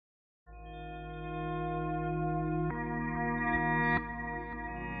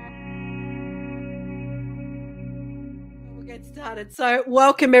Get started. So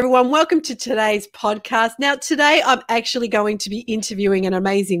welcome everyone. Welcome to today's podcast. Now today I'm actually going to be interviewing an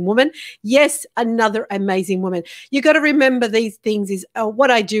amazing woman. Yes, another amazing woman. You got to remember these things is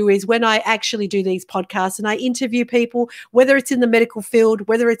what I do is when I actually do these podcasts and I interview people, whether it's in the medical field,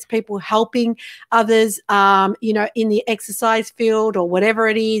 whether it's people helping others, in the exercise field or whatever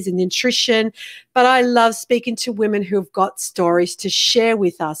it is, in nutrition. But I love speaking to women who have got stories to share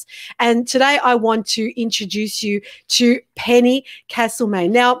with us. And today I want to introduce you to Penny Casselman.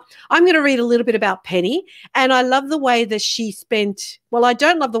 Now, I'm going to read a little bit about Penny, and I love the way that she spent, well, I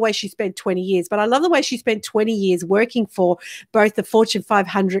don't love the way she spent 20 years, but I love the way she spent 20 years working for both the Fortune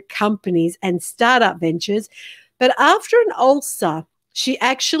 500 companies and startup ventures. But after an ulcer, she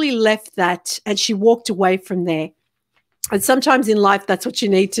actually left that and she walked away from there. And sometimes in life, that's what you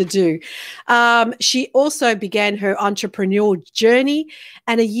need to do. She also began her entrepreneurial journey.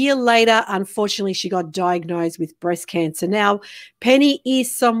 And a year later, unfortunately, she got diagnosed with breast cancer. Now, Penny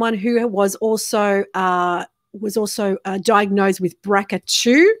is someone who was also diagnosed with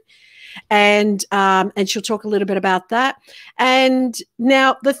BRCA2. And she'll talk a little bit about that. And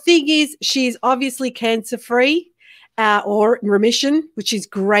now the thing is, she's obviously cancer-free or in remission, which is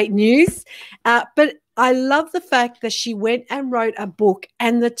great news. But I love the fact that she went and wrote a book,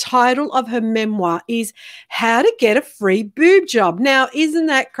 and the title of her memoir is How to Get a Free Boob Job. Now, isn't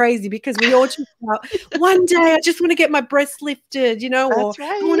that crazy? Because we all talk about one day I just want to get my breasts lifted, or right.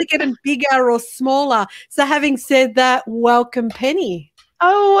 I want to get them bigger or smaller. So having said that, welcome, Penny.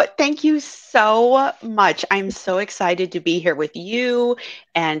 Oh, thank you so much. I'm so excited to be here with you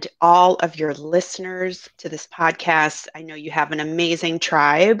and all of your listeners to this podcast. I know you have an amazing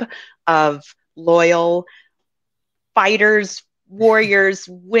tribe of loyal fighters, warriors,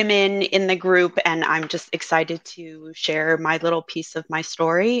 women in the group, and I'm just excited to share my little piece of my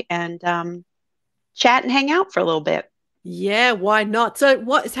story and chat and hang out for a little bit. Yeah, why not? So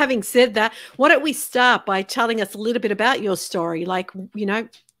having said that, why don't we start by telling us a little bit about your story?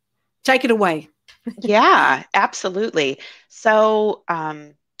 Take it away. Yeah, absolutely. So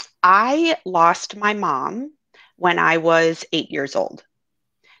I lost my mom when I was 8 years old.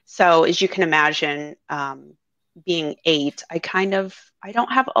 So as you can imagine, being 8, I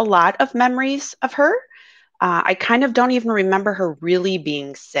don't have a lot of memories of her. I kind of don't even remember her really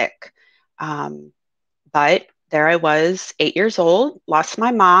being sick. But there I was, 8 years old, lost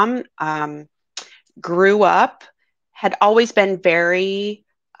my mom, grew up, had always been very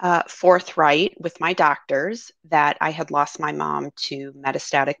forthright with my doctors that I had lost my mom to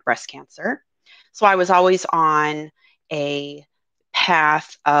metastatic breast cancer. So I was always on a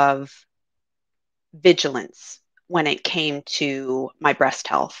path of vigilance when it came to my breast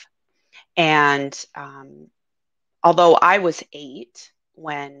health. And although I was 8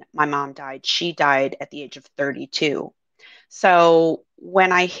 when my mom died, she died at the age of 32. So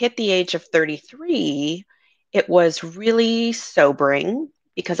when I hit the age of 33, it was really sobering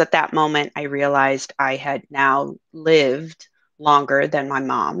because at that moment I realized I had now lived longer than my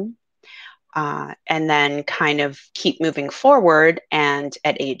mom. And then kind of keep moving forward. And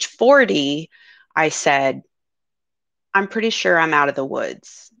at age 40, I said, I'm pretty sure I'm out of the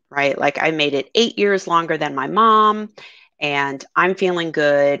woods, right? Like I made it 8 years longer than my mom, and I'm feeling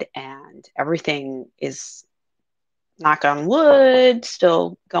good, and everything is, knock on wood,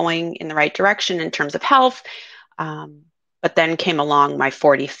 still going in the right direction in terms of health. But then came along my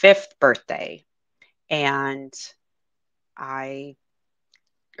 45th birthday, and I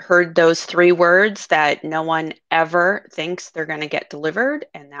heard those 3 words that no one ever thinks they're going to get delivered,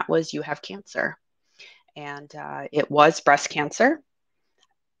 and that was, you have cancer. And it was breast cancer.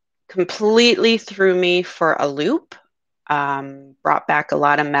 Completely threw me for a loop, brought back a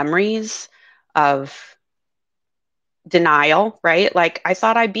lot of memories of denial, right? Like I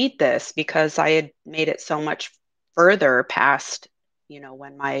thought I beat this because I had made it so much further past,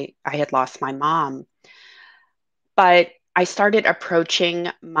 when I had lost my mom. But I started approaching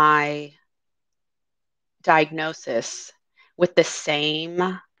my diagnosis with the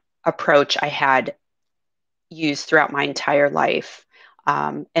same approach I had used throughout my entire life.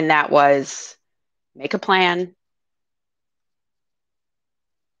 And that was make a plan,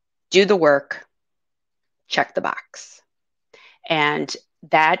 do the work, check the box. And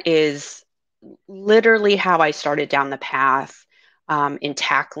that is literally how I started down the path in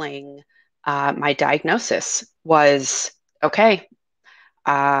tackling my diagnosis was, okay,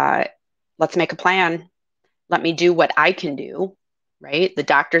 let's make a plan. Let me do what I can do, right? The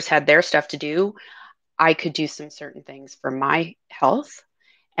doctors had their stuff to do. I could do some certain things for my health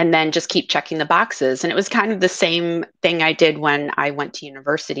and then just keep checking the boxes. And it was kind of the same thing I did when I went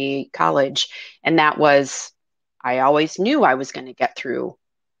to college. And that was, I always knew I was going to get through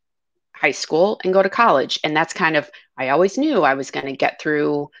high school and go to college. And that's kind of, I always knew I was going to get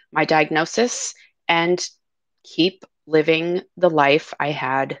through my diagnosis and keep living the life I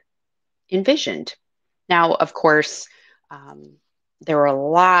had envisioned. Now, of course, um, there were a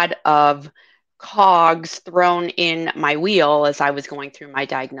lot of cogs thrown in my wheel as I was going through my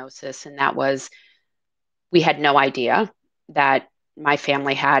diagnosis. And that was, we had no idea that my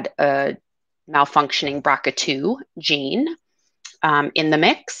family had a malfunctioning BRCA2 gene in the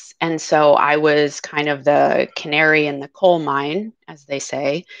mix. And so I was kind of the canary in the coal mine, as they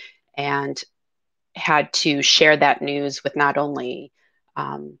say, and had to share that news with not only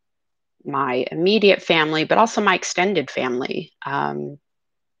my immediate family, but also my extended family,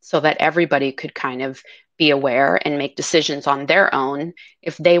 so that everybody could kind of be aware and make decisions on their own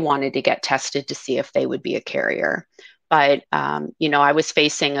if they wanted to get tested to see if they would be a carrier. But, I was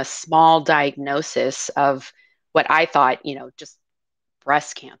facing a small diagnosis of what I thought, just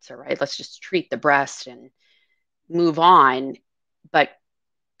breast cancer, right? Let's just treat the breast and move on. But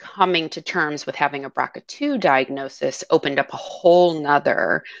coming to terms with having a BRCA2 diagnosis opened up a whole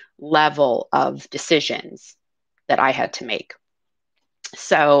nother level of decisions that I had to make.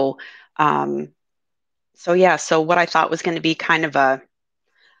 So, so what I thought was going to be kind of a,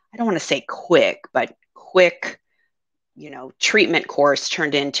 I don't want to say quick, but quick, treatment course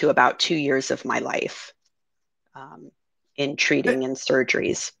turned into about 2 years of my life in treating and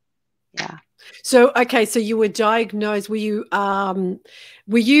surgeries. Yeah. So, okay, so you were diagnosed. Were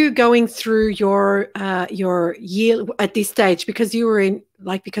you going through your year at this stage because you were in,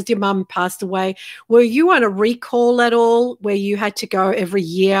 like, because your mum passed away? Were you on a recall at all, where you had to go every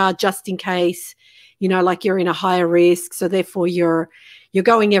year just in case, like you're in a higher risk, so therefore you're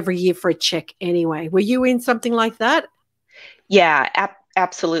going every year for a check anyway? Were you in something like that? Yeah,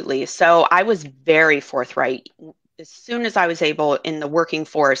 absolutely. So I was very forthright. As soon as I was able in the working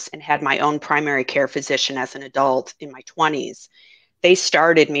force and had my own primary care physician as an adult in my 20s, they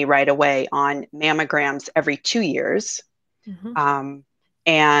started me right away on mammograms every 2 years. Mm-hmm.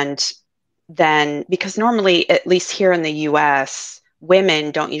 And then, because normally, at least here in the US,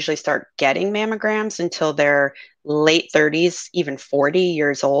 women don't usually start getting mammograms until they're late 30s, even 40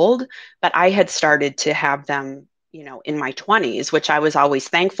 years old. But I had started to have them, in my 20s, which I was always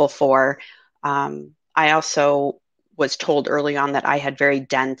thankful for. I also was told early on that I had very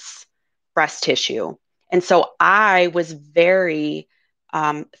dense breast tissue. And so I was very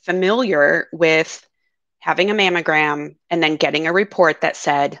familiar with having a mammogram and then getting a report that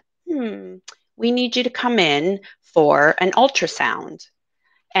said, we need you to come in for an ultrasound.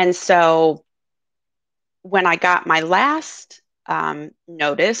 And so when I got my last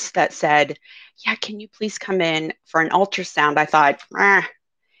notice that said, yeah, can you please come in for an ultrasound? I thought,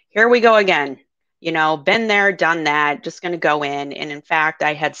 here we go again. Been there, done that, just going to go in. And in fact,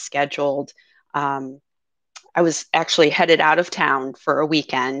 I had scheduled, I was actually headed out of town for a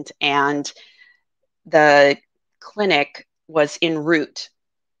weekend, and the clinic was en route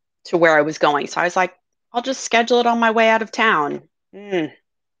to where I was going. So I was like, I'll just schedule it on my way out of town.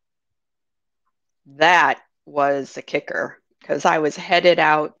 That was a kicker, because I was headed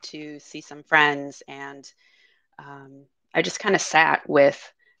out to see some friends, and I just kind of sat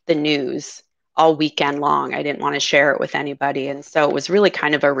with the news all weekend long. I didn't want to share it with anybody. And so it was really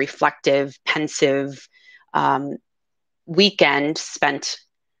kind of a reflective, pensive weekend spent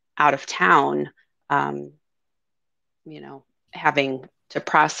out of town, having to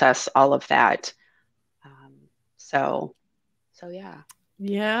process all of that. So, yeah.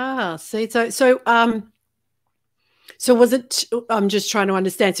 Yeah. See, so was it, I'm just trying to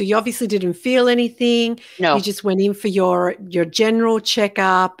understand. So you obviously didn't feel anything. You No. just went in for your general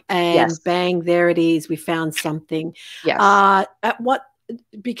checkup, and Yes. bang, there it is. We found something. Yes. At what,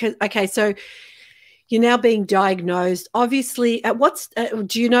 because, okay, so you're now being diagnosed. Obviously, at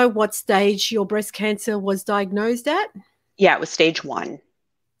do you know what stage your breast cancer was diagnosed at? Yeah, it was stage 1.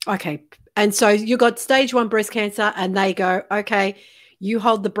 Okay. And so you got stage 1 breast cancer, and they go, okay, you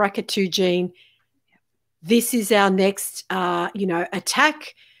hold the BRCA2 gene. This is our next,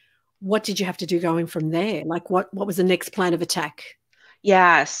 attack. What did you have to do going from there? Like, what was the next plan of attack?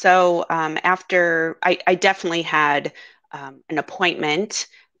 Yeah. So after I definitely had an appointment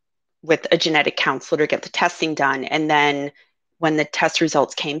with a genetic counselor to get the testing done. And then when the test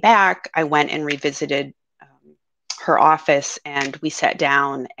results came back, I went and revisited her office, and we sat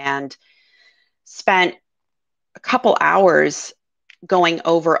down and spent a couple hours going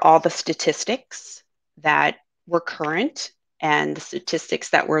over all the statistics that were current and the statistics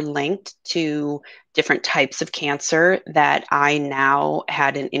that were linked to different types of cancer that I now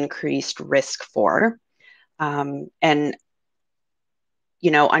had an increased risk for. And,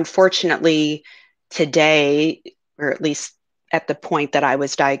 unfortunately, today, or at least at the point that I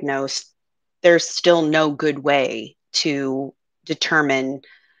was diagnosed, there's still no good way to determine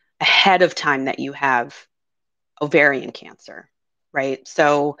ahead of time that you have ovarian cancer, right?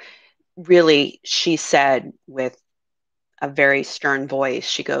 So, really, she said with a very stern voice,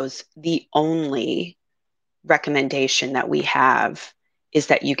 she goes, the only recommendation that we have is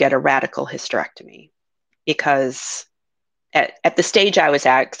that you get a radical hysterectomy because at the stage I was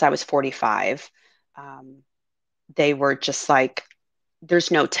at, because I was 45, they were just like,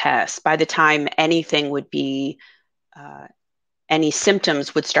 there's no test. By the time anything would be, any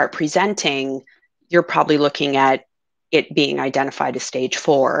symptoms would start presenting, you're probably looking at it being identified as stage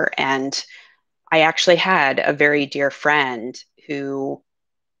 4. And I actually had a very dear friend who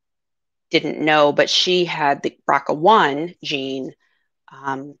didn't know, but she had the BRCA1 gene,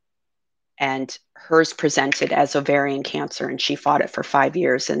 and hers presented as ovarian cancer, and she fought it for 5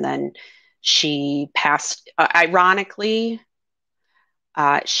 years, and then she passed. Ironically,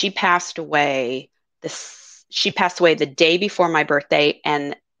 she passed away. She passed away the day before my birthday,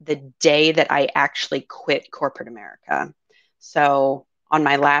 and the day that I actually quit corporate America. So on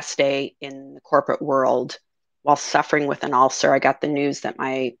my last day in the corporate world, while suffering with an ulcer, I got the news that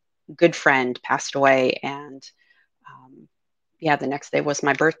my good friend passed away, and yeah, the next day was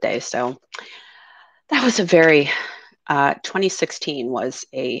my birthday. So that was a very 2016 was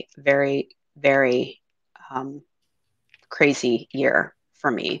a very, very crazy year for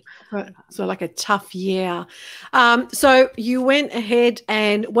me. So like a tough year. So you went ahead,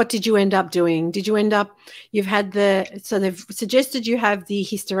 and what did you end up doing? Did you end up, so they've suggested you have the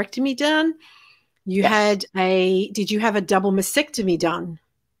hysterectomy done. Yes. Did you have a double mastectomy done?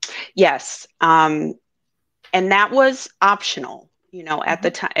 Yes. And that was optional, at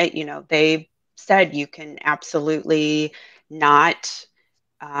the time, they said you can absolutely not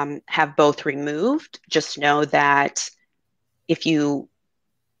have both removed. Just know that if you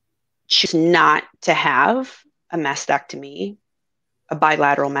choose not to have a mastectomy, a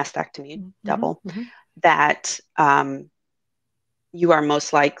bilateral mastectomy, double, that you are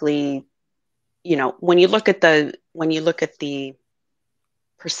most likely, when you look at the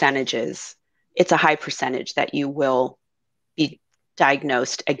percentages, it's a high percentage that you will be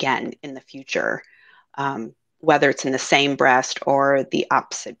diagnosed again in the future, whether it's in the same breast or the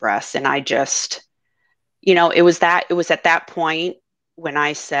opposite breast. And I just, it was at that point when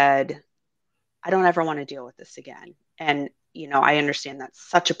I said, I don't ever want to deal with this again. And, I understand that's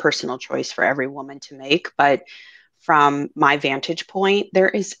such a personal choice for every woman to make, but from my vantage point, there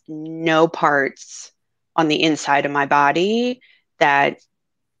is no parts on the inside of my body that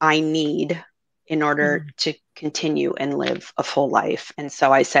I need in order to continue and live a full life. And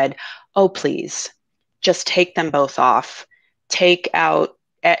so I said, oh, please, just take them both off. Take out,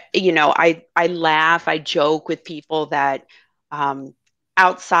 I laugh, I joke with people that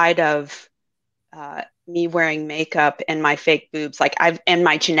outside of me wearing makeup and my fake boobs, and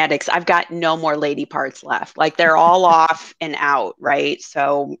my genetics, I've got no more lady parts left. Like they're all off and out, right?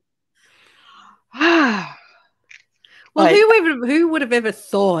 So, well, but who would have ever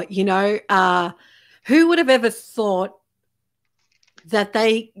thought, who would have ever thought that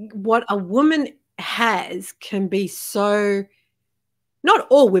what a woman has can be so, not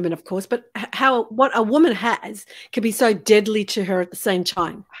all women, of course, but what a woman has can be so deadly to her at the same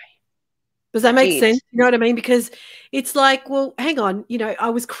time. Does that make sense? You know what I mean? Because it's like, well, hang on,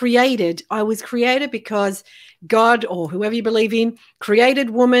 I was created because God, or whoever you believe in, created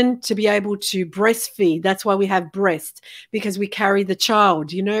woman to be able to breastfeed. That's why we have breasts, because we carry the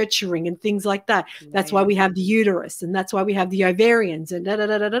child, nurturing and things like that. Right. That's why we have the uterus, and that's why we have the ovarians, and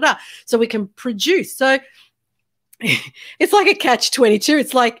da-da-da-da-da-da. So we can produce. So it's like a catch-22.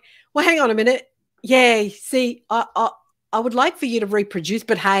 It's like, well, hang on a minute. Yeah, see, I would like for you to reproduce,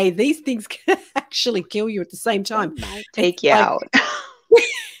 but hey, these things can actually kill you at the same time. They might take you out.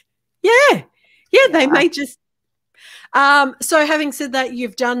 Yeah, they may just. So having said that,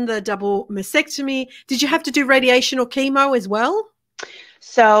 you've done the double mastectomy. Did you have to do radiation or chemo as well?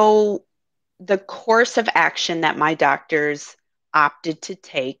 So the course of action that my doctors opted to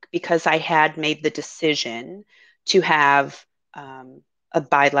take, because I had made the decision to have a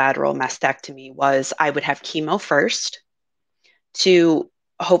bilateral mastectomy, was I would have chemo first to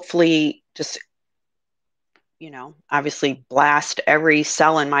hopefully just, obviously blast every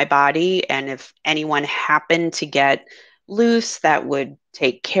cell in my body. And if anyone happened to get loose, that would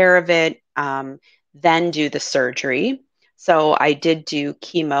take care of it, then do the surgery. So I did do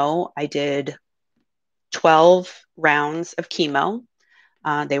chemo. I did 12 rounds of chemo.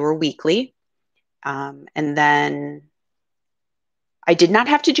 They were weekly. And then I did not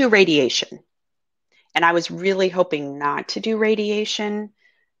have to do radiation. And I was really hoping not to do radiation.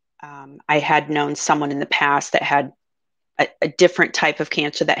 I had known someone in the past that had a different type of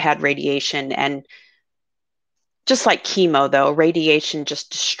cancer that had radiation. And just like chemo, though, radiation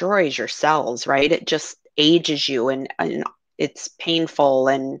just destroys your cells, right? It just ages you and it's painful.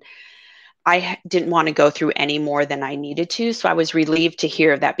 And didn't want to go through any more than I needed to. So I was relieved to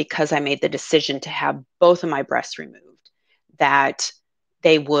hear that because I made the decision to have both of my breasts removed, that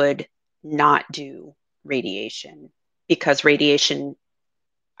they would not do radiation because radiation,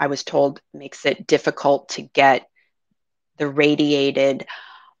 I was told, makes it difficult to get the radiated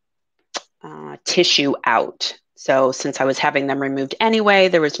tissue out. So since I was having them removed anyway,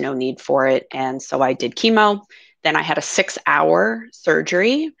 there was no need for it. And so I did chemo. Then I had a 6-hour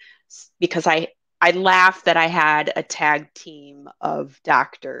surgery because I laughed that I had a tag team of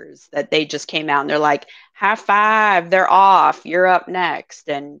doctors that they just came out and they're like, high five, they're off, you're up next.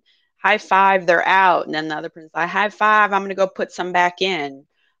 And high five, they're out. And then the other person's like, high five, I'm going to go put some back in.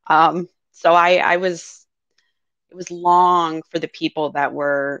 So I was, it was long for the people that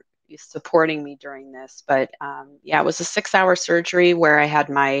were supporting me during this. But yeah, it was a 6-hour surgery where I had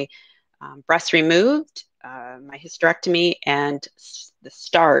my breast removed, my hysterectomy, and the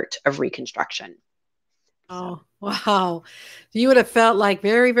start of reconstruction. Oh, wow. You would have felt like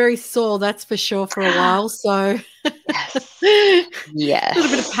very, very sore, that's for sure, for a while. So Yes. a Yes.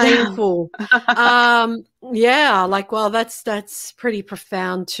 little bit of painful. Yeah, like, well, that's pretty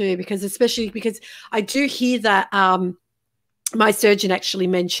profound too, because especially because I do hear that my surgeon actually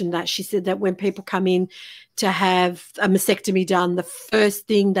mentioned that. She said that when people come in to have a mastectomy done, the first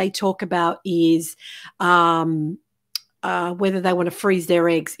thing they talk about is whether they want to freeze their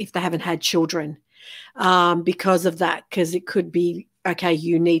eggs if they haven't had children. Because of that, because it could be, okay,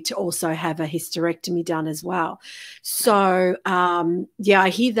 you need to also have a hysterectomy done as well. So, yeah, I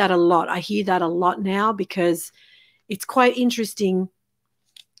hear that a lot. I hear that a lot now because it's quite interesting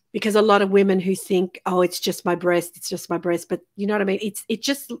because a lot of women who think, oh, it's just my breast, it's just my breast. But you know what I mean? It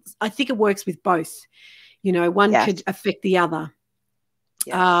just, I think it works with both. You know, one Yes. could affect the other.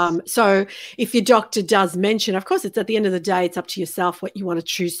 Yes. So if your doctor does mention, of course, it's at the end of the day, it's up to yourself what you want to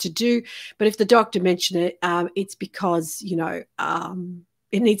choose to do. But if the doctor mentioned it, it's because, you know,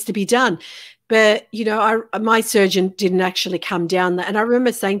 it needs to be done. But, you know, my surgeon didn't actually come down that. And I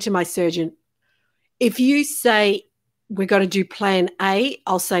remember saying to my surgeon, if you say we're going to do plan A,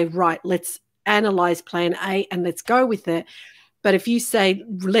 I'll say, right, let's analyze plan A and let's go with it. But if you say,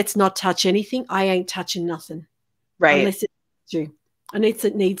 let's not touch anything, I ain't touching nothing. Right. Unless it needs to. Unless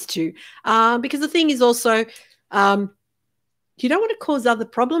it needs to. Because the thing is also, you don't want to cause other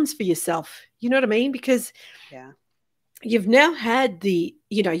problems for yourself. You know what I mean? Because you've now had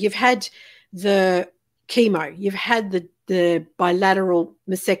you've had the chemo, you've had the bilateral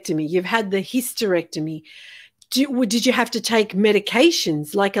mastectomy, you've had the hysterectomy. Did you have to take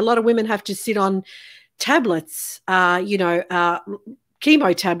medications? Like a lot of women have to sit on tablets,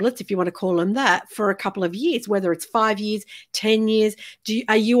 chemo tablets, if you want to call them that, for a couple of years, whether it's 5 years, 10 years.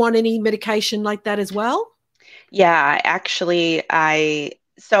 Are you on any medication like that as well? Yeah, actually, I'm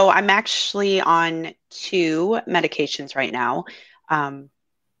actually on 2 medications right now. And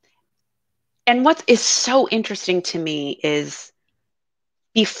what is so interesting to me is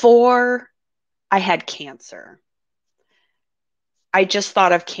before I had cancer, I just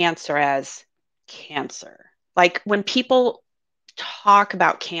thought of cancer as cancer. Like when people talk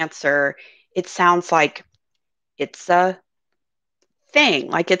about cancer, it sounds like it's a thing,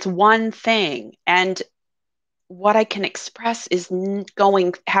 like it's one thing. And what I can express is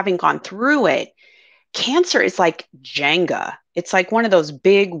having gone through it, cancer is like Jenga. It's like one of those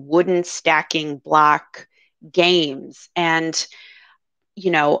big wooden stacking block games. And,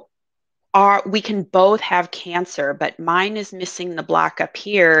 you know, we can both have cancer, but mine is missing the block up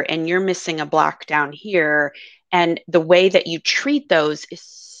here and you're missing a block down here. And the way that you treat those is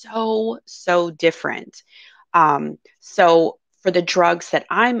so, so different. So for the drugs that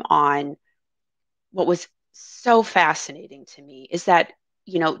I'm on, what was so fascinating to me is that,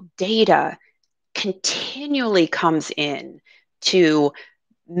 you know, data continually comes in to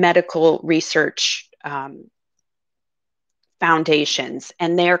medical research foundations,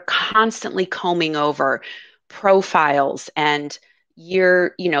 and they're constantly combing over profiles and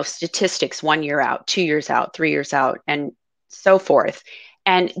statistics 1 year out, 2 years out, 3 years out, and so forth.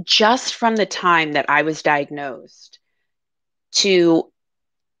 And just from the time that I was diagnosed to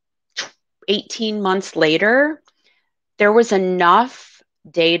 18 months later, there was enough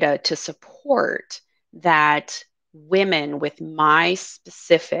data to support that women with my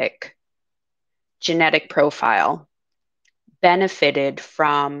specific genetic profile benefited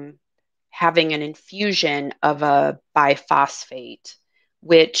from having an infusion of a biphosphate,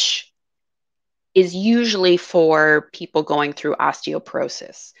 which is usually for people going through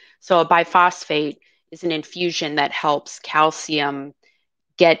osteoporosis. So a biphosphate is an infusion that helps calcium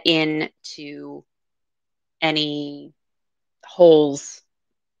get into any holes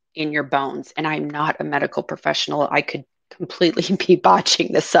in your bones. And I'm not a medical professional. I could completely be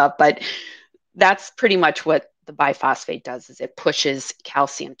botching this up, but that's pretty much what the biphosphate does, is it pushes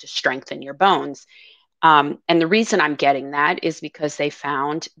calcium to strengthen your bones. And the reason I'm getting that is because they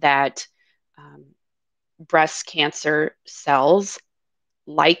found that breast cancer cells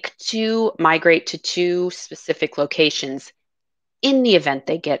like to migrate to two specific locations in the event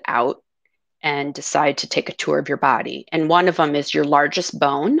they get out and decide to take a tour of your body. And one of them is your largest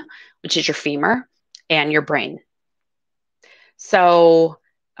bone, which is your femur, and your brain. So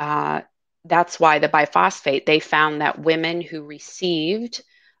that's why the biphosphate, they found that women who received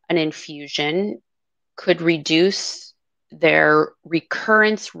an infusion could reduce their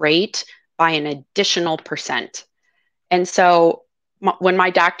recurrence rate by an additional percent. And so when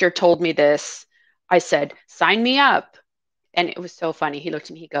my doctor told me this, I said, sign me up. And it was so funny. He looked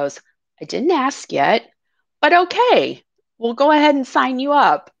at me, he goes, I didn't ask yet, but okay, we'll go ahead and sign you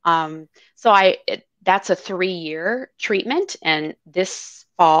up. That's a 3-year treatment. And this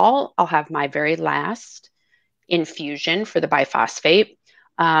fall, I'll have my very last infusion for the biphosphate.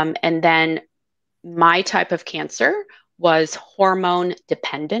 And then my type of cancer was hormone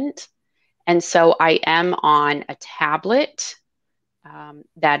dependent. And so I am on a tablet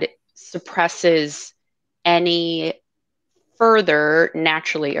that suppresses any further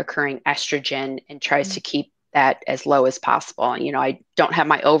naturally occurring estrogen and tries to keep that as low as possible. And, I don't have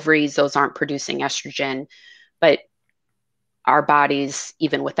my ovaries, those aren't producing estrogen, but our bodies,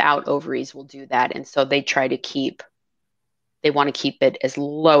 even without ovaries, will do that. And so they want to keep it as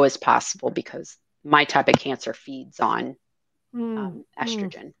low as possible because my type of cancer feeds on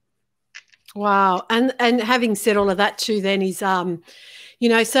estrogen. Wow. And having said all of that too, then is,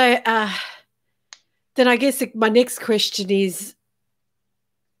 then I guess my next question is,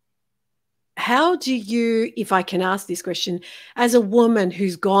 how do you, if I can ask this question, as a woman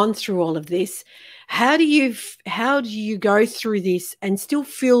who's gone through all of this, how do you go through this and still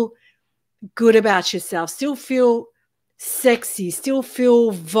feel good about yourself, still feel sexy, still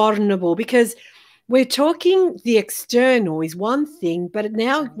feel vulnerable? Because we're talking the external is one thing, but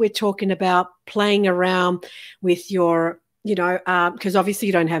now we're talking about playing around with your, because obviously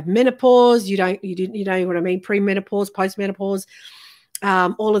you don't have menopause, you know what I mean, premenopause, postmenopause,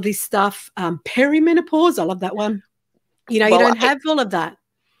 all of this stuff, perimenopause. I love that one. You don't have all of that.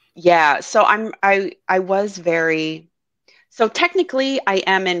 Yeah. So I was so technically I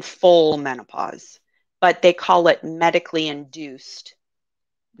am in full menopause, but they call it medically induced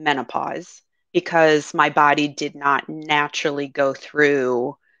menopause because my body did not naturally go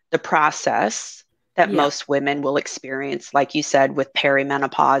through the process that most women will experience, like you said, with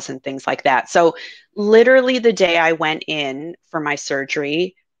perimenopause and things like that. So literally the day I went in for my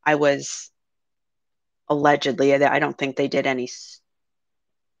surgery, I was allegedly, I don't think they did any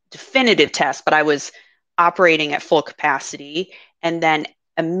definitive tests, but I was operating at full capacity. And then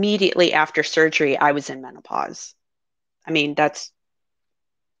immediately after surgery, I was in menopause. I mean,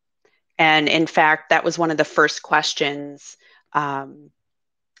 and in fact, that was one of the first questions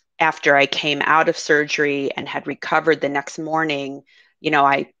after I came out of surgery and had recovered the next morning.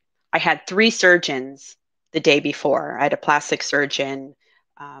 I had 3 surgeons the day before. I had a plastic surgeon,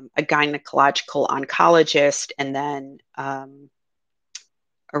 a gynecological oncologist, and then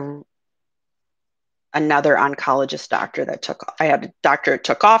another oncologist doctor I had a doctor that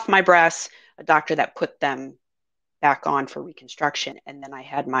took off my breasts, a doctor that put them back on for reconstruction, and then I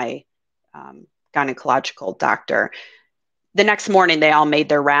had my gynecological doctor. The next morning, they all made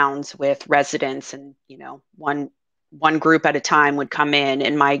their rounds with residents, and one group at a time would come in,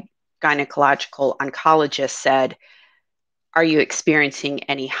 and my gynecological oncologist said, "Are you experiencing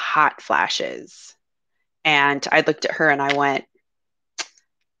any hot flashes?" And I looked at her and I went,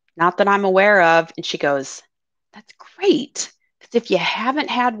 "Not that I'm aware of." And she goes, "That's great, because if you haven't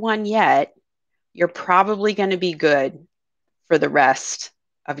had one yet, you're probably going to be good for the rest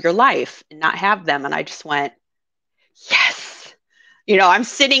of your life and not have them." And I just went, yes. I'm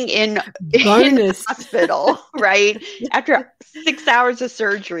sitting in the hospital, right? After 6 hours of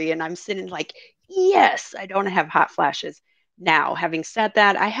surgery, and I'm sitting like, yes, I don't have hot flashes. Now, having said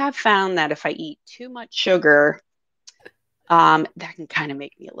that, I have found that if I eat too much sugar, that can kind of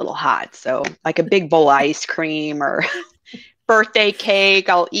make me a little hot. So like a big bowl of ice cream or birthday cake,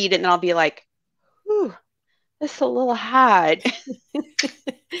 I'll eat it and I'll be like, Ooh, it's a little hot.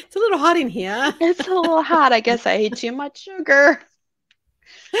 It's a little hot in here. It's a little hot. I guess I ate too much sugar.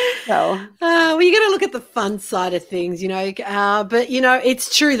 So, Well, you got to look at the fun side of things, but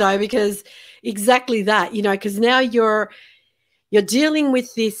it's true though, because exactly that, because now you're dealing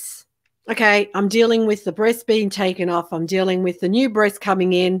with this. Okay, I'm dealing with the breast being taken off. I'm dealing with the new breast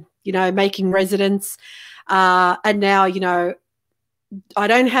coming in, making residence. And now, I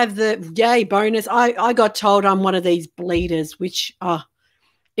don't have the yay bonus. I got told I'm one of these bleeders, which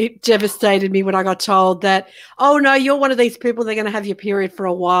it devastated me when I got told that, oh no, you're one of these people that are going to have your period for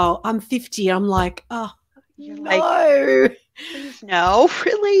a while. I'm 50. I'm like, oh you're like, no. please no,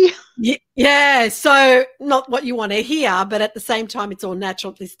 really? Yeah, so not what you want to hear, but at the same time, it's all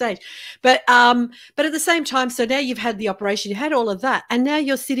natural at this stage. But at the same time, so now you've had the operation, you had all of that, and now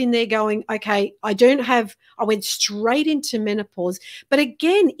you're sitting there going, okay, I went straight into menopause. But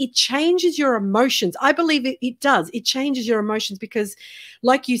again, it changes your emotions. I believe it does. It changes your emotions because,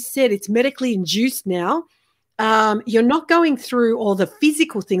 like you said, it's medically induced now. You're not going through all the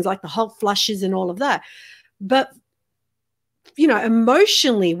physical things like the hot flushes and all of that, but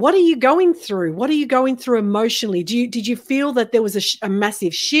emotionally, what are you going through? What are you going through emotionally? Did you feel that there was a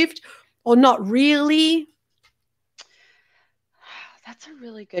massive shift or not really? That's a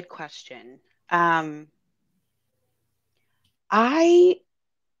really good question. I I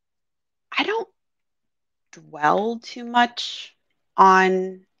don't dwell too much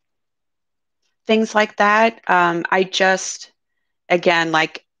on things like that. I just, again,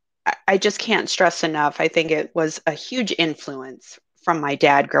 like, I just can't stress enough. I think it was a huge influence from my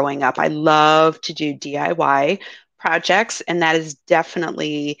dad growing up. I love to do DIY projects, and that is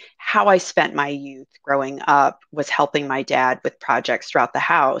definitely how I spent my youth growing up, was helping my dad with projects throughout the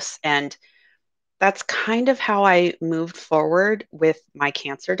house. And that's kind of how I moved forward with my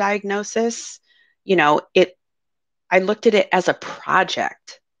cancer diagnosis. It I looked at it as a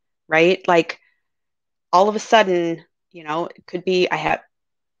project, right? Like, all of a sudden, it could be I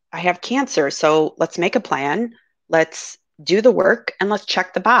have cancer, so let's make a plan. Let's do the work and let's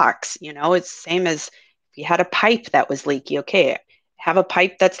check the box. It's the same as if you had a pipe that was leaky. Okay, have a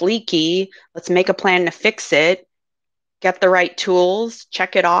pipe that's leaky. Let's make a plan to fix it, get the right tools,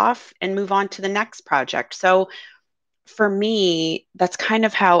 check it off, and move on to the next project. So for me, that's kind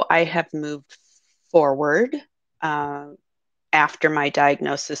of how I have moved forward uh, after my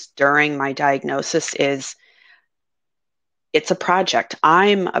diagnosis, during my diagnosis, is it's a project.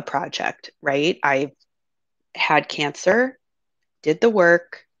 I'm a project, right? I had cancer, did the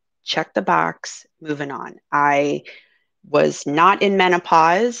work, checked the box, moving on. I was not in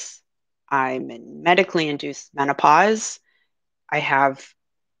menopause. I'm in medically induced menopause. I have,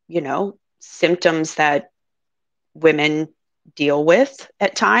 symptoms that women deal with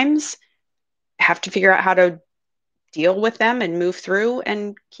at times, have to figure out how to deal with them and move through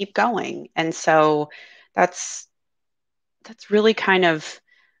and keep going. And so that's really kind of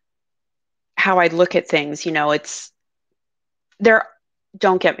how I look at things. It's there,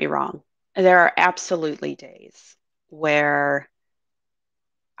 don't get me wrong. There are absolutely days where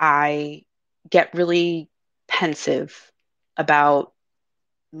I get really pensive about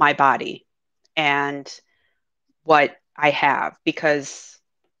my body and what I have, because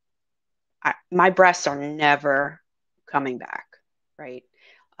my breasts are never coming back, right?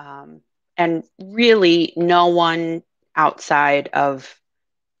 Um, and really, no one outside of,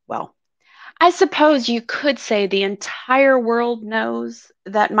 well, I suppose you could say the entire world knows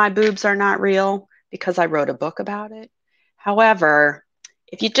that my boobs are not real because I wrote a book about it. However,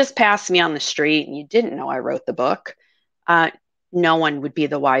 if you just passed me on the street and you didn't know I wrote the book, uh, no one would be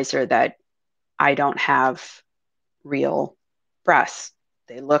the wiser that I don't have real breasts.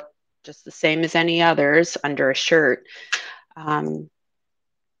 They look just the same as any others under a shirt. Um,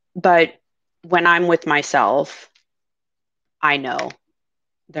 but when I'm with myself, I know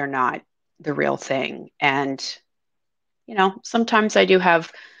they're not the real thing. And, sometimes I do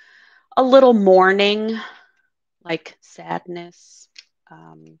have a little mourning, like sadness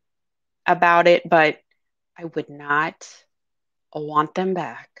about it, but I would not want them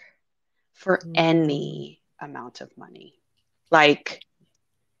back for Mm, any amount of money. Like,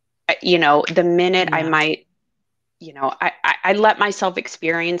 the minute I yeah. might, I let myself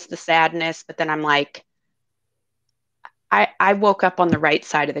experience the sadness, but then I'm like, I woke up on the right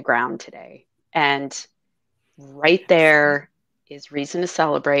side of the ground today. And right there is reason to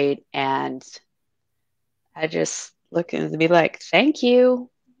celebrate. And I just look and be like, thank you.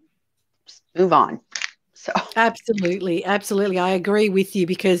 Just move on. So, Absolutely, absolutely. I agree with you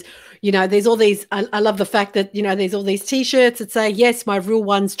because There's all these, I love the fact that, there's all these t-shirts that say, yes, my real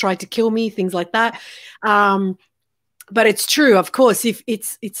ones tried to kill me, things like that. But it's true, of course, if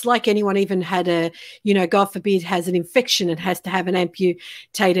it's like anyone even had God forbid, has an infection and has to have an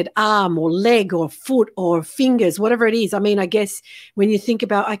amputated arm or leg or foot or fingers, whatever it is. I mean, I guess when you think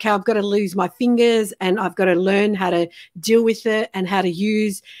about, okay, I've got to lose my fingers and I've got to learn how to deal with it and how to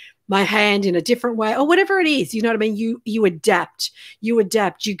use my hand in a different way or whatever it is, you know what I mean? You adapt, you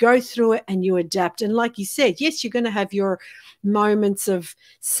go through it and you adapt. And like you said, yes, you're going to have your moments of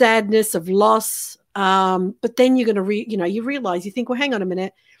sadness, of loss, but then you're going to, you realize, you think, well, hang on a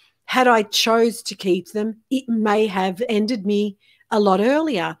minute. Had I chose to keep them, it may have ended me a lot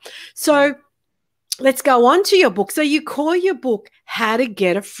earlier. So let's go on to your book. So you call your book How to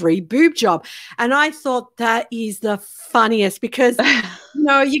Get a Free Boob Job. And I thought that is the funniest because,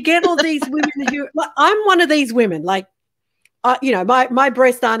 you get all these women who, like, I'm one of these women, like, my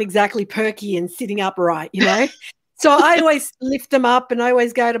breasts aren't exactly perky and sitting upright, So I always lift them up and I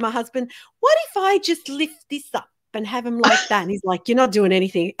always go to my husband, what if I just lift this up and have him like that? And he's like, you're not doing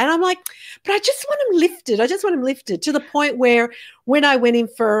anything. And I'm like, but I just want him lifted. I just want him lifted to the point where when I went in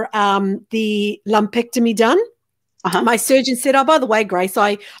for the lumpectomy done, my surgeon said, oh, by the way, Grace,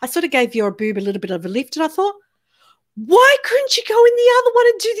 I sort of gave your boob a little bit of a lift. And I thought, why couldn't you go in the other one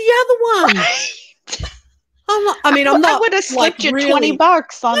and do the other one? Right. I'm not. I would have slipped you really,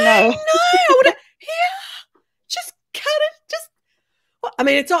 $20 on I know. I would have, just cut it.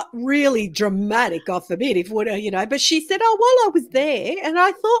 It's not really dramatic, God forbid, if but she said, oh, well, I was there. And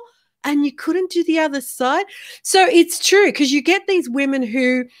I thought, and you couldn't do the other side. So it's true because you get these women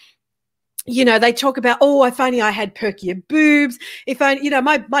who, they talk about, oh, if only I had perkier boobs. If I,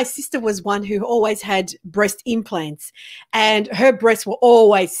 my sister was one who always had breast implants and her breasts were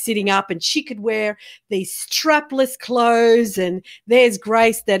always sitting up and she could wear these strapless clothes. And there's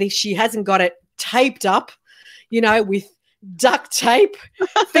Grace that if she hasn't got it taped up, with duct tape,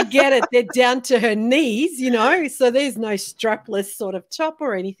 forget it. They're down to her knees, so there's no strapless sort of top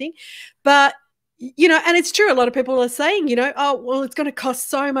or anything. But and it's true. A lot of people are saying, oh, well, it's going to cost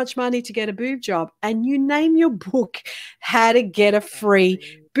so much money to get a boob job. And you name your book, How to Get a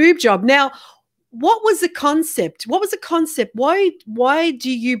Free Boob Job. Now, what was the concept? Why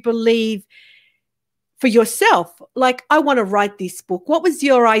do you believe for yourself, like, I want to write this book? What was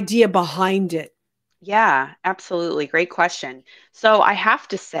your idea behind it? Yeah, absolutely. Great question. So I have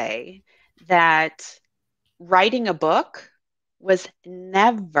to say that writing a book was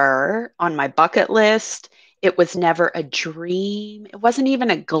never on my bucket list. It was never a dream. It wasn't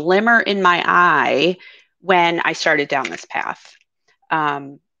even a glimmer in my eye when I started down this path.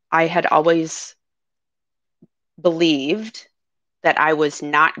 I had always believed that I was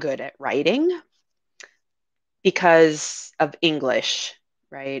not good at writing because of English,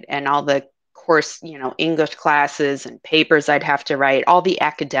 right? And all the course, English classes and papers I'd have to write, all the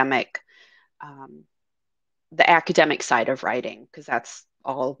academic side of writing, because that's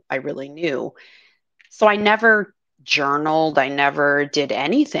all I really knew. So I never journaled. I never did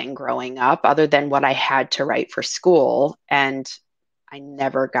anything growing up other than what I had to write for school. And I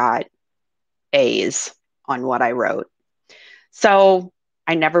never got A's on what I wrote. So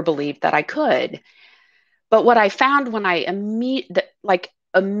I never believed that I could. But what I found when I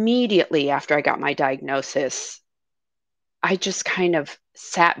immediately after I got my diagnosis, I just kind of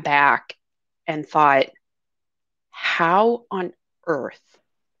sat back and thought, how on earth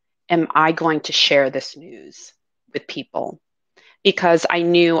am I going to share this news with people? Because I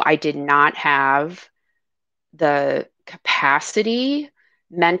knew I did not have the capacity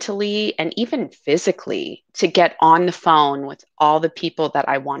mentally and even physically to get on the phone with all the people that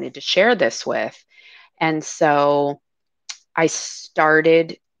I wanted to share this with. And so I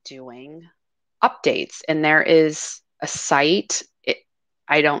started doing updates, and there is a site.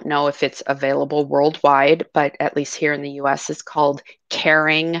 I don't know if it's available worldwide, but at least here in the US, it's called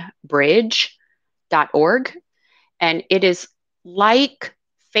caringbridge.org. And it is like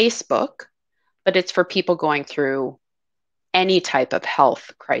Facebook, but it's for people going through any type of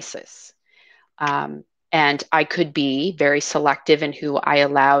health crisis. And I could be very selective in who I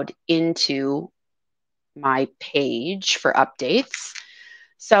allowed into my page for updates.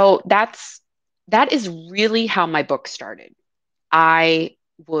 So that is really how my book started. I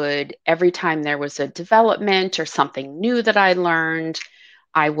would, every time there was a development or something new that I learned,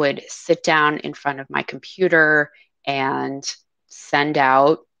 I would sit down in front of my computer and send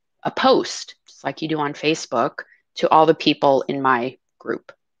out a post, just like you do on Facebook, to all the people in my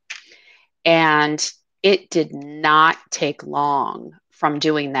group. And it did not take long from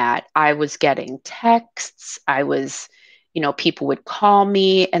doing that. I was getting texts. I was people would call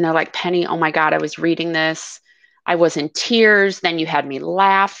me and they're like, Penny, oh my God, I was reading this. I was in tears. Then you had me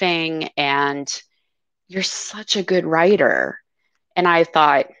laughing, and you're such a good writer. And I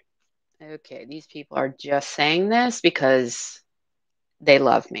thought, okay, these people are just saying this because they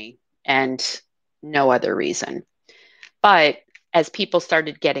love me and no other reason. But as people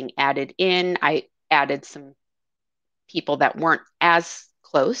started getting added in, I added some people that weren't as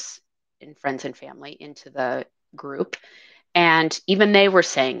close in friends and family into the group. And even they were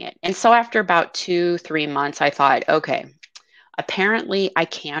saying it. And so after about 2-3 months, I thought, okay, apparently I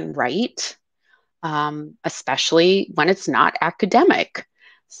can write, especially when it's not academic.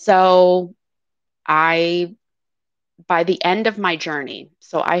 So by the end of my journey,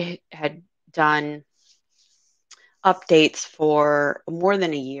 so I had done updates for more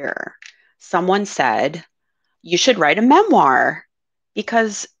than a year, someone said, you should write a memoir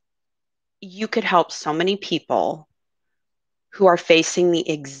because you could help so many people who are facing the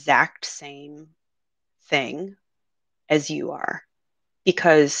exact same thing as you are,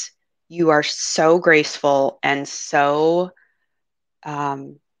 because you are so graceful and so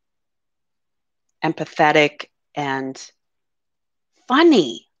empathetic and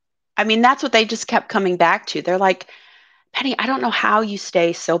funny. I mean, that's what they just kept coming back to. They're like, Penny, I don't know how you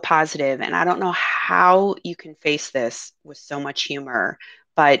stay so positive, and I don't know how you can face this with so much humor,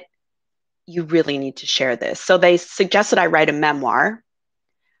 but you really need to share this. So they suggested I write a memoir.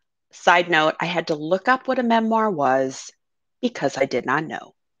 Side note, I had to look up what a memoir was because I did not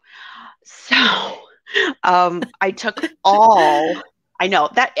know. So I took all, I know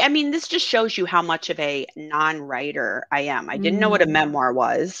that, I mean, this just shows you how much of a non-writer I am. I didn't know what a memoir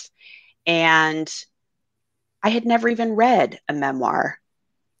was, and I had never even read a memoir.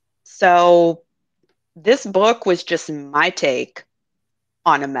 So this book was just my take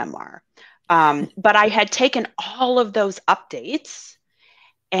on a memoir. But I had taken all of those updates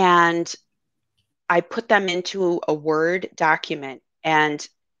and I put them into a Word document, and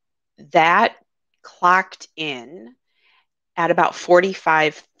that clocked in at about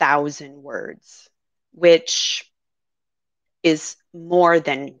 45,000 words, which is more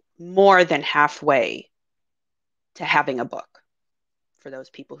than halfway to having a book. For those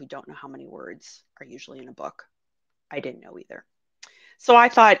people who don't know how many words are usually in a book, I didn't know either. So I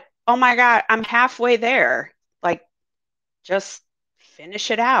thought, oh my God, I'm halfway there. Like, just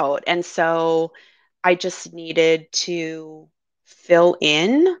finish it out. And so I just needed to fill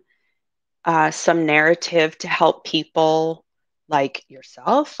in some narrative to help people like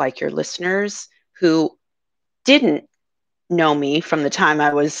yourself, like your listeners, who didn't know me from the time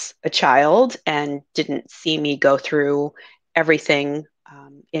I was a child and didn't see me go through everything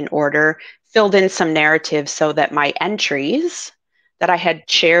in order, filled in some narrative so that my entries that I had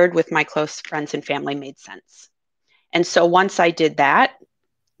shared with my close friends and family made sense. And so once I did that,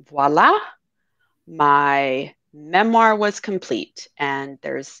 voila, my memoir was complete. And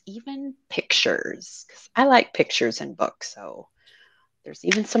there's even pictures, because I like pictures in books. So there's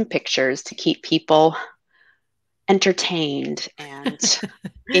even some pictures to keep people entertained and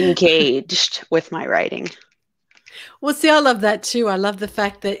engaged with my writing. Well, see, I love that too. I love the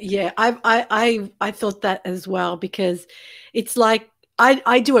fact that, yeah, I thought that as well, because it's like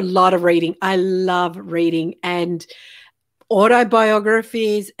I do a lot of reading. I love reading, and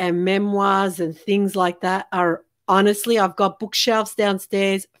autobiographies and memoirs and things like that are, honestly, I've got bookshelves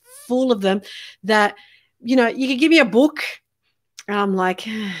downstairs full of them that, you can give me a book and I'm like,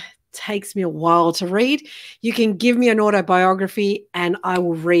 takes me a while to read. You can give me an autobiography and I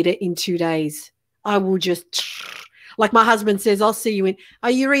will read it in 2 days. I will just, like my husband says, I'll see you in, are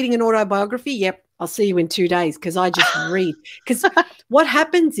you reading an autobiography? Yep. I'll see you in 2 days, because I just read. Because what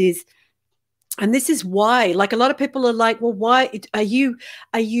happens is, and this is why, like, a lot of people are like, well, why are you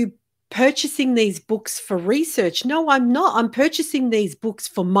purchasing these books for research? No, I'm not. I'm purchasing these books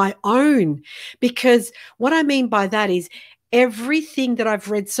for my own, because what I mean by that is everything that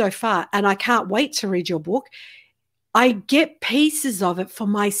I've read so far, and I can't wait to read your book, I get pieces of it for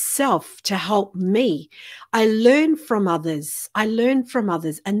myself to help me. I learn from others.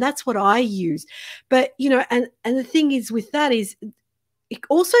 And that's what I use. But, and the thing is with that is, it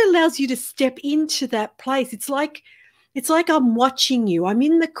also allows you to step into that place. It's like I'm watching you. I'm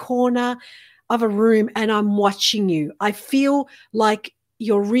in the corner of a room and I'm watching you. I feel like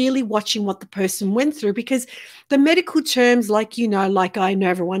you're really watching what the person went through, because the medical terms, like, like I know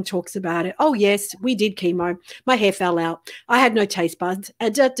everyone talks about it. Oh, yes, we did chemo. My hair fell out. I had no taste buds. Yeah,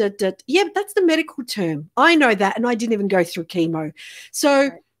 but that's the medical term. I know that, and I didn't even go through chemo.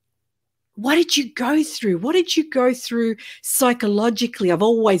 So what did you go through? What did you go through psychologically? I've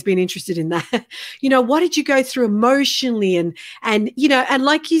always been interested in that. What did you go through emotionally? And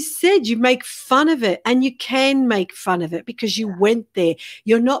like you said, you make fun of it, and you can make fun of it because you went there.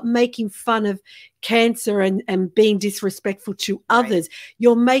 You're not making fun of cancer and being disrespectful to others.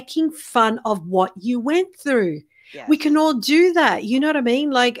 You're making fun of what you went through. Yes. We can all do that. You know what I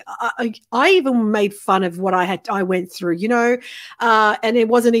mean? Like I even made fun of what I went through, and it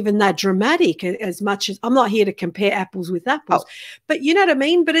wasn't even that dramatic as much as I'm not here to compare apples with apples, but you know what I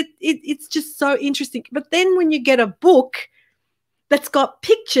mean? But it's just so interesting. But then when you get a book that's got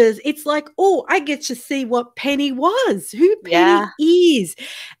pictures, it's like, oh, I get to see what Penny was, who Penny is.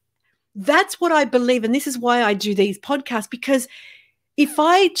 That's what I believe. And this is why I do these podcasts, because if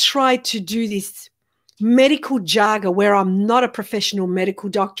I try to do this medical jargon where I'm not a professional medical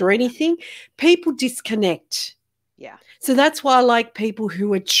doctor or anything, people disconnect. Yeah. So that's why I like people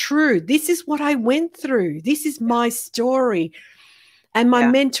who are true. This is what I went through. This is my story. And my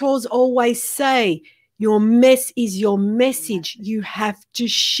mentors always say, your mess is your message. You have to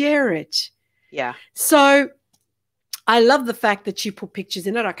share it. Yeah. So I love the fact that you put pictures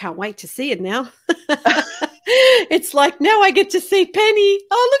in it. I can't wait to see it now. It's like, now I get to see Penny.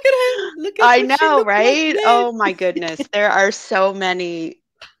 Oh, look at her. Look at I know, right? Like, oh my goodness. There are so many.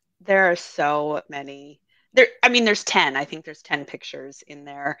 There's 10. I think there's 10 pictures in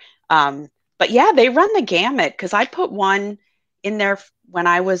there. But yeah, they run the gamut, because I put one in there when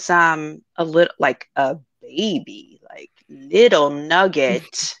I was a little, like a baby, like little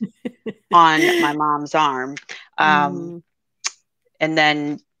nugget on my mom's arm. And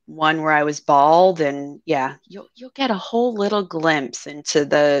then one where I was bald, and you'll get a whole little glimpse into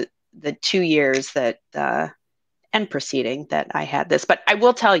the 2 years that and preceding that I had this. But I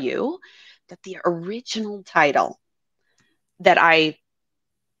will tell you that the original title that I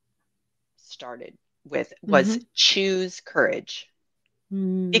started with was Choose Courage,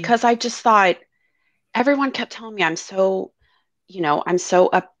 because I just thought, everyone kept telling me I'm so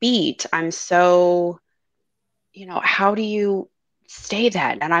upbeat, I'm so, how do you stay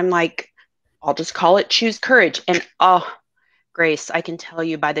that? And I'm like, I'll just call it Choose Courage. And Grace, I can tell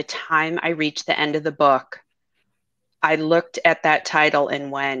you, by the time I reached the end of the book, I looked at that title and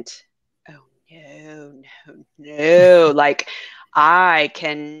went, oh no. Like, I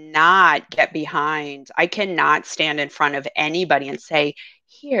cannot get behind. I cannot stand in front of anybody and say,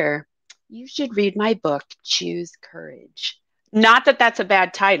 here, you should read my book, Choose Courage. Not that that's a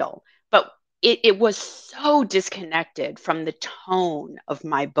bad title, but it was so disconnected from the tone of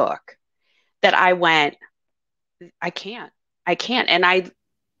my book that I went, I can't. And I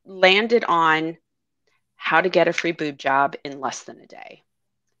landed on how to get a free boob job in less than a day,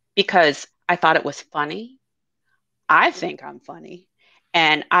 because I thought it was funny. I think I'm funny.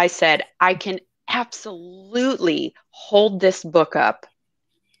 And I said, I can absolutely hold this book up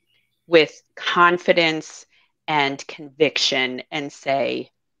with confidence and conviction and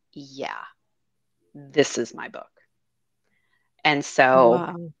say, yeah, this is my book. And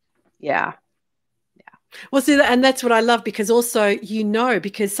so, yeah. Well, see, and that's what I love, because also,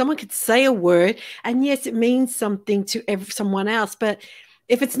 because someone could say a word and yes, it means something to someone else. But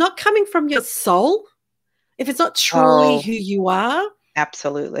if it's not coming from your soul, if it's not truly who you are,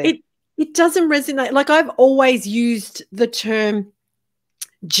 absolutely, it doesn't resonate. Like, I've always used the term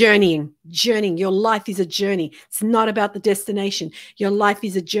journeying. Your life is a journey. It's not about the destination. Your life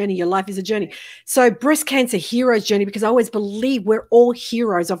is a journey. So breast cancer hero's journey, because I always believe we're all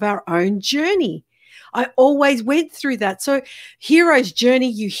heroes of our own journey. I always went through that. So hero's journey,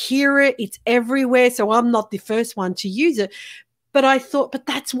 you hear it, it's everywhere. So I'm not the first one to use it. But I thought, but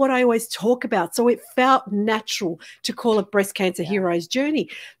that's what I always talk about. So it felt natural to call it breast cancer hero's journey.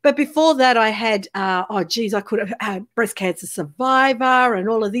 But before that, I had, I could have had breast cancer survivor and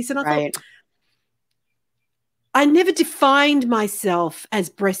all of this. And I thought, I never defined myself as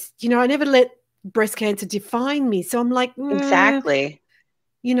I never let breast cancer define me. So I'm like, exactly.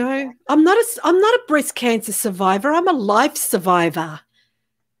 I'm not a breast cancer survivor. I'm a life survivor.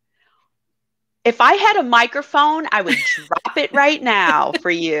 If I had a microphone, I would drop it right now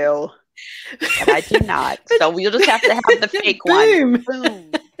for you. But I do not. So we'll just have to have the fake one.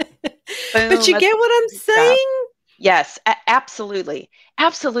 Boom. But you get what I'm saying? Yes, absolutely.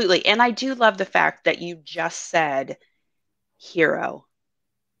 Absolutely. And I do love the fact that you just said hero,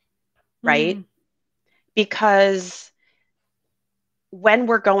 right? Because when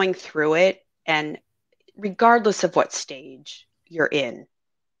we're going through it, and regardless of what stage you're in,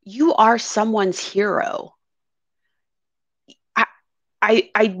 you are someone's hero.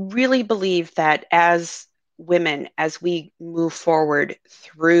 I really believe that as women, as we move forward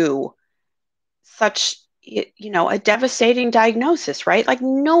through such, a devastating diagnosis, right? Like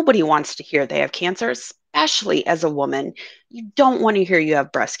nobody wants to hear they have cancer, especially as a woman. You don't want to hear you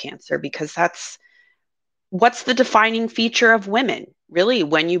have breast cancer because what's the defining feature of women? Really,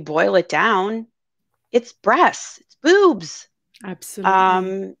 when you boil it down, it's breasts, it's boobs.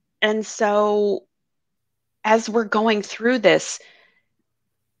 Absolutely. And so as we're going through this,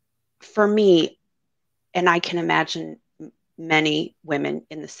 for me, and I can imagine many women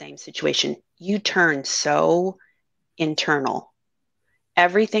in the same situation, you turn so internal.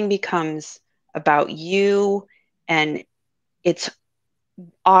 Everything becomes about you, and it's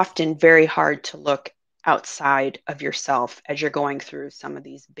often very hard to look outside of yourself as you're going through some of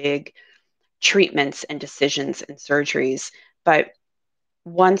these big treatments and decisions and surgeries. But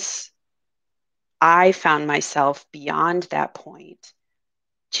once I found myself beyond that point,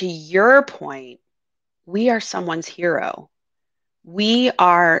 to your point, we are someone's hero. We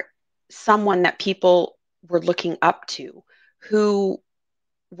are someone that people were looking up to, who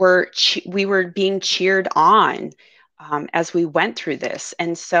we were being cheered on as we went through this.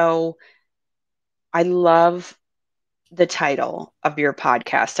 And so I love the title of your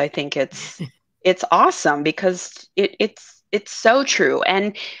podcast. I think it's awesome because it's so true.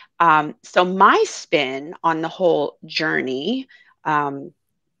 And so my spin on the whole journey,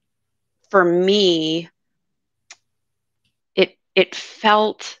 for me, it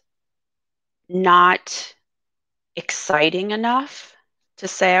felt not exciting enough to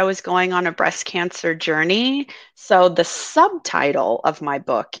say I was going on a breast cancer journey. So the subtitle of my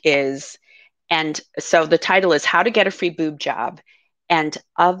book is, and so the title is How to Get a Free Boob Job and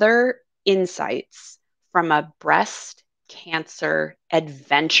Other Insights from a Breast Cancer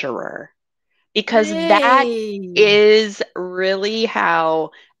Adventurer. Because that Hey. is really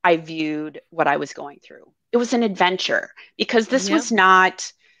how I viewed what I was going through. It was an adventure because this Yeah. was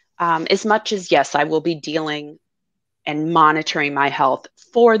not, as much as, yes, I will be dealing and monitoring my health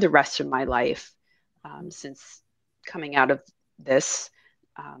for the rest of my life since coming out of this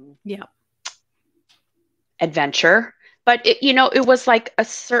Yeah. adventure. But it was like a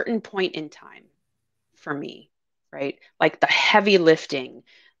certain point in time for me, right? Like the heavy lifting,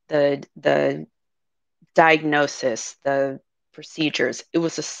 the diagnosis, the procedures. It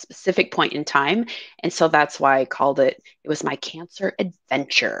was a specific point in time, and so that's why I called it. It was my cancer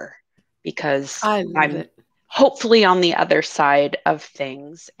adventure because I love I'm it. hopefully on the other side of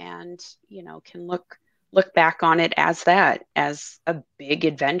things, and can look back on it as a big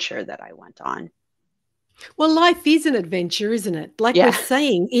adventure that I went on. Well, life is an adventure, isn't it? Like we're Yeah,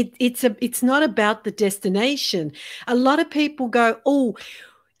 saying, it's not about the destination. A lot of people go, oh,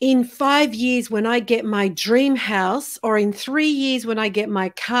 in 5 years when I get my dream house, or in 3 years when I get my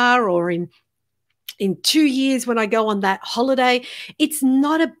car, or in 2 years when I go on that holiday. It's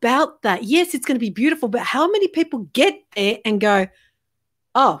not about that. Yes, it's going to be beautiful, but how many people get there and go,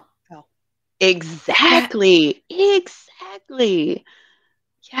 oh, oh, that. exactly.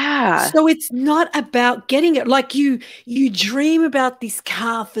 Yeah, So it's not about getting it. Like you dream about this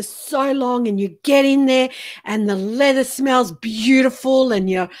car for so long, and you get in there and the leather smells beautiful and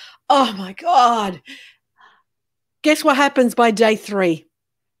you're, oh my God. Guess what happens by day 3?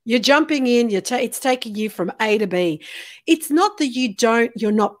 You're jumping in, it's taking you from A to B. It's not that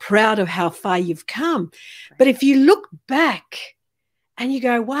you're not proud of how far you've come. But right. if you look back and you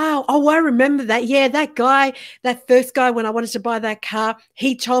go, wow, oh, I remember that. Yeah, that guy, that first guy, when I wanted to buy that car,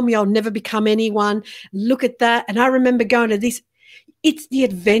 he told me I'll never become anyone. Look at that. And I remember going to this. It's the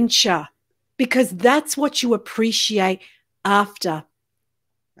adventure, because that's what you appreciate after.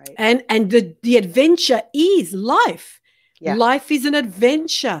 Right. And the adventure is life. Yeah. Life is an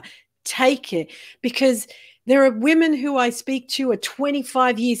adventure. Take it, because there are women who I speak to are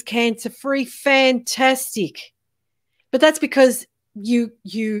 25 years cancer free, fantastic. But that's because you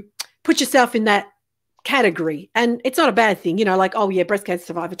put yourself in that category, and it's not a bad thing, like, oh yeah, breast cancer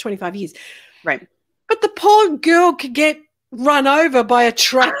survivor, 25 years. Right. But the poor girl could get run over by a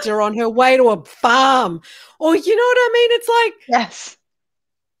tractor on her way to a farm, or you know what I mean? It's like, Yes.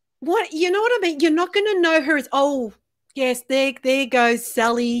 what, you know what I mean? You're not going to know her as, oh, yes, there goes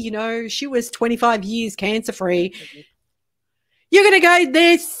Sally, she was 25 years cancer free. You're going to go,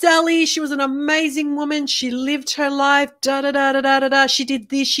 there's Sally. She was an amazing woman. She lived her life. Da, da, da, da, da, da, da. She did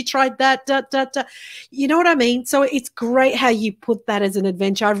this. She tried that. Da, da, da. You know what I mean? So it's great how you put that as an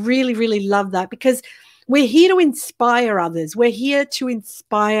adventure. I really, really love that, because we're here to inspire others. We're here to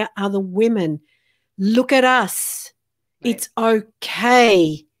inspire other women. Look at us. Right. It's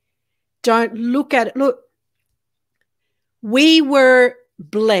okay. Don't look at it. Look, we were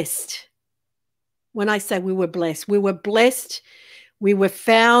blessed. When I say we were blessed We were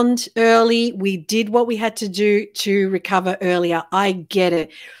found early. We did what we had to do to recover earlier. I get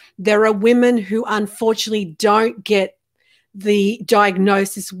it. There are women who unfortunately don't get the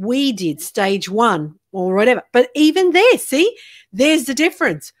diagnosis we did, stage 1 or whatever. But even there, see, there's the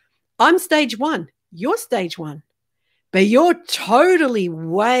difference. I'm stage 1. You're stage 1. But you're totally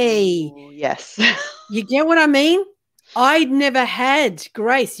way. Ooh, yes. You get what I mean? I never had,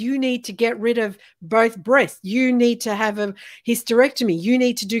 Grace, you need to get rid of both breasts. You need to have a hysterectomy. You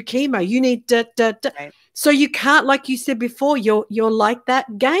need to do chemo. You need da, da, da. Right. So you can't, like you said before, you're like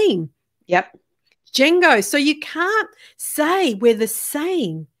that game. Yep. Django. So you can't say we're the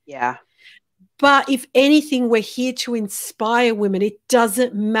same. Yeah. But if anything, we're here to inspire women. It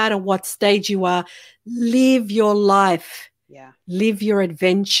doesn't matter what stage you are. Live your life. Yeah. Live your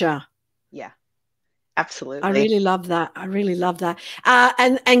adventure. Yeah. Absolutely. I really love that. I really love that.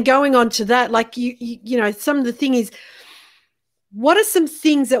 And going on to that, like you know, some of the thing is, what are some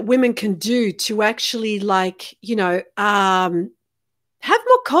things that women can do to actually, like, you know, have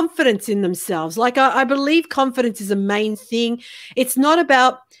more confidence in themselves? Like, I believe confidence is a main thing. It's not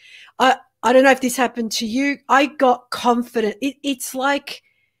about, I don't know if this happened to you. I got confident. It's like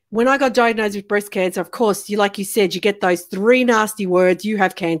when I got diagnosed with breast cancer, of course, like you said, you get those 3 nasty words, you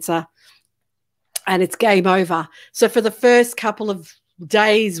have cancer, and it's game over. So for the first couple of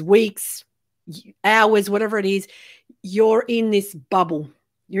days, weeks, hours, whatever it is, you're in this bubble.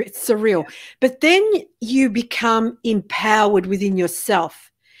 It's surreal. Yeah. But then you become empowered within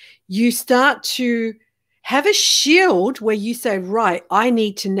yourself. You start to have a shield where you say, right, I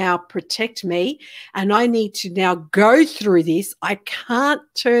need to now protect me, and I need to now go through this. I can't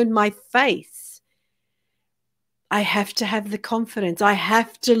turn my face. I have to have the confidence. I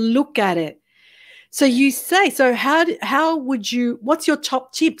have to look at it. So you say, so how would you, what's your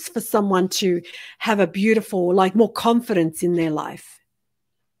top tips for someone to have a beautiful, like, more confidence in their life?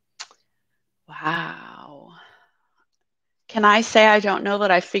 Wow. Can I say I don't know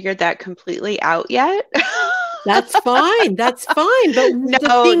that I figured that completely out yet? That's fine. That's fine. But the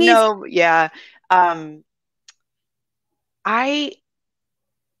No, thing is, no, yeah. Um, I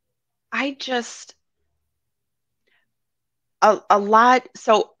just a lot.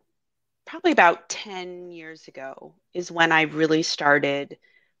 So probably about 10 years ago is when I really started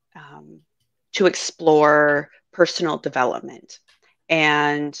um, to explore personal development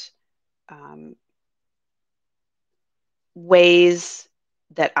and um, ways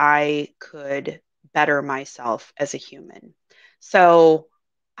that I could better myself as a human. So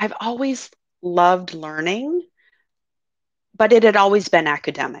I've always loved learning, but it had always been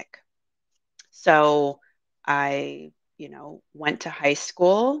academic. So I, went to high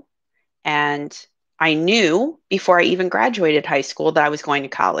school, and I knew before I even graduated high school that I was going to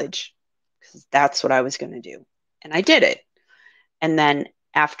college because that's what I was going to do. And I did it. And then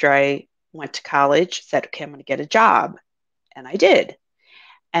after I went to college, said, okay, I'm going to get a job. And I did.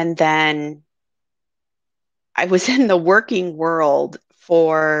 And then I was in the working world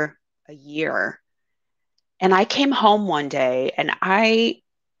for a year. And I came home one day, and I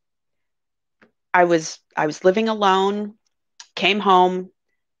was living alone, came home,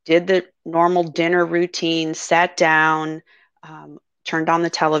 did the normal dinner routine, sat down, turned on the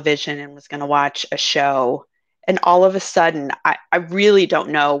television and was going to watch a show. And all of a sudden, I really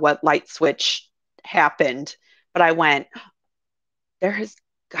don't know what light switch happened, but I went, there has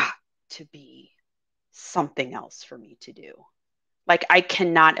got to be something else for me to do. Like, I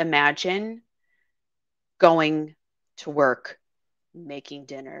cannot imagine going to work, making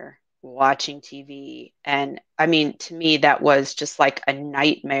dinner, watching TV. And I mean, to me, that was just like a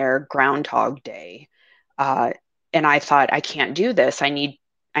nightmare Groundhog Day. Uh, and I thought, I can't do this. I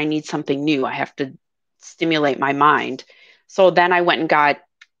need something new. I have to stimulate my mind. So then I went and got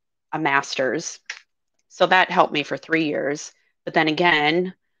a master's. So that helped me for 3 years. But then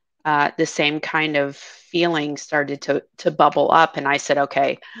again, the same kind of feeling started to bubble up. And I said,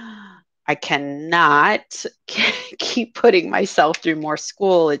 okay, I cannot keep putting myself through more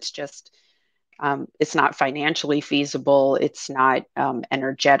school. It's just, it's not financially feasible. It's not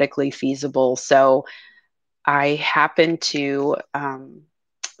energetically feasible. So I happened to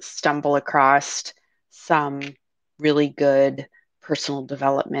stumble across some really good personal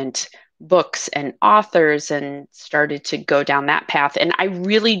development books and authors and started to go down that path. And I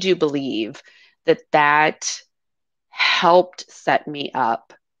really do believe that helped set me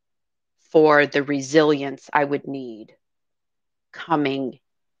up for the resilience I would need coming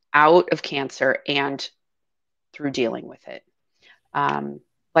out of cancer and through dealing with it.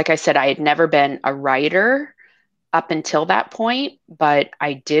 Like I said, I had never been a writer up until that point, but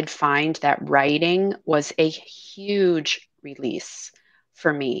I did find that writing was a huge release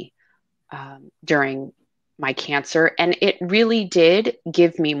for me during my cancer. And it really did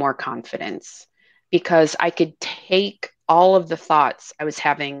give me more confidence because I could take all of the thoughts I was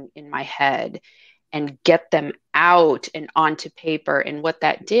having in my head and get them out and onto paper. And what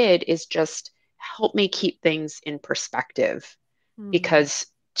that did is just help me keep things in perspective Mm. because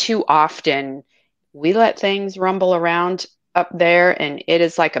too often we let things rumble around up there and it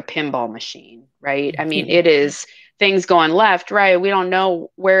is like a pinball machine, right? I mean, Yeah. it is things going left, right? We don't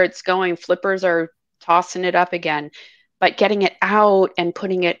know where it's going. Flippers are tossing it up again, but getting it out and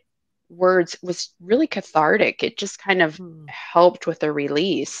putting it words was really cathartic. It just kind of Mm. helped with the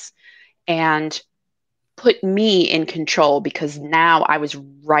release and put me in control because now I was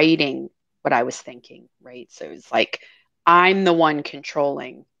writing what I was thinking, right? So it was like I'm the one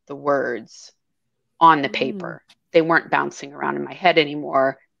controlling the words on the Mm. paper. They weren't bouncing around in my head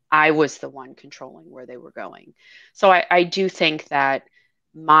anymore. I was the one controlling where they were going. So I do think that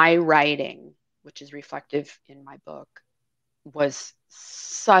my writing, which is reflective in my book, was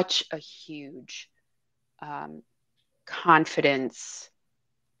such a huge um, confidence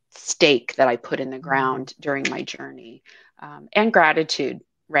stake that I put in the Mm. ground during my journey, and gratitude,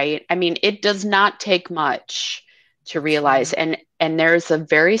 right? I mean, it does not take much to That's realize, right. and there's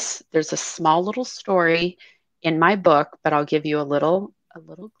a small little story in my book, but I'll give you a little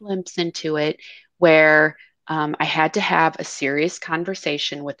glimpse into it where I had to have a serious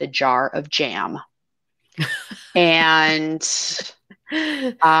conversation with a jar of jam, and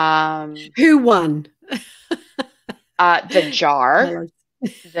um, Who won? the Tell jar, us.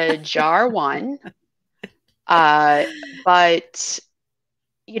 the jar won, uh, but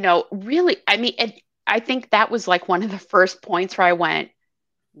really, I mean, I think that was like one of the first points where I went,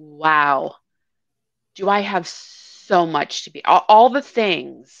 wow, do I have so much to be, all the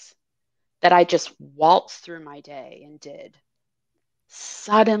things that I just waltzed through my day and did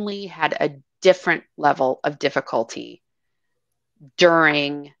suddenly had a different level of difficulty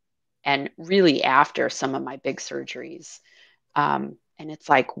during and really after some of my big surgeries. And it's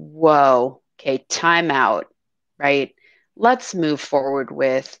like, whoa, okay, time out, right? Let's move forward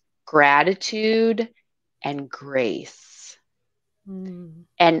with gratitude and grace. Mm.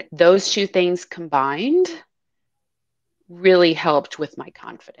 And those two things combined really helped with my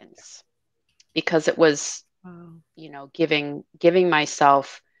confidence because it was, Wow. giving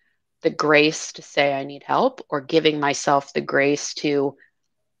myself the grace to say I need help or giving myself the grace to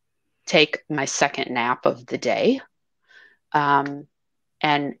take my second nap of the day. Um,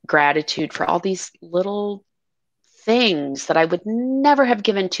 and gratitude for all these little things that I would never have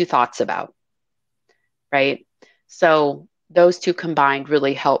given two thoughts about, right? So those two combined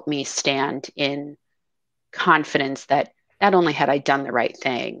really helped me stand in confidence that not only had I done the right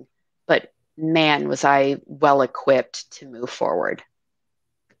thing, but man, was I well equipped to move forward.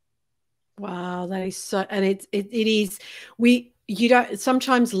 Wow, that is so, and it is, we, you don't,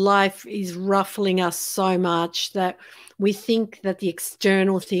 sometimes life is ruffling us so much that we think that the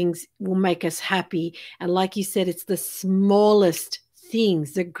external things will make us happy. And like you said, it's the smallest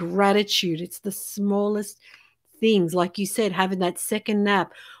things, the gratitude, it's the smallest things. Like you said, having that second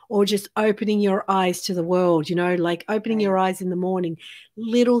nap or just opening your eyes to the world, like opening Right. your eyes in the morning.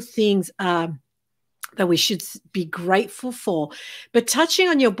 Little things that we should be grateful for. But touching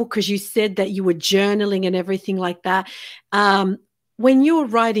on your book, because you said that you were journaling and everything like that, when you were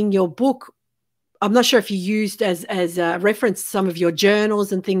writing your book, I'm not sure if you used as a reference some of your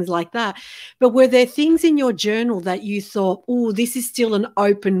journals and things like that, but were there things in your journal that you thought, oh, this is still an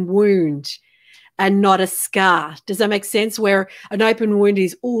open wound and not a scar? Does that make sense? Where an open wound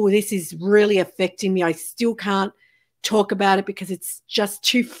is, oh, this is really affecting me. I still can't talk about it because it's just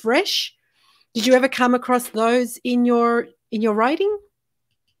too fresh. Did you ever come across those in your writing?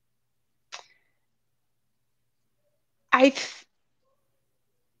 I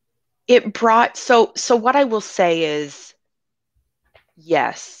it brought so what I will say is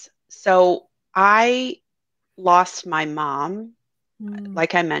yes. So I lost my mom, Mm.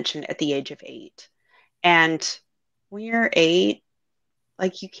 like I mentioned, at the age of 8. And when you're 8,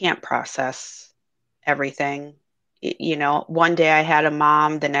 like you can't process everything. One day I had a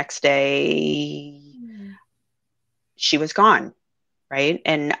mom, the next day Mm. she was gone, right?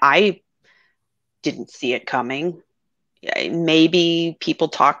 And I didn't see it coming. Maybe people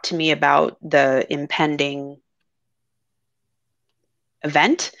talked to me about the impending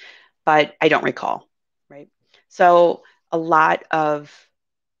event, but I don't recall, right? So a lot of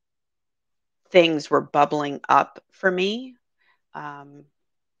things were bubbling up for me. Um,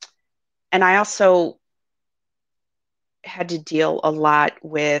 and I also had to deal a lot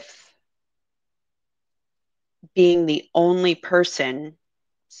with being the only person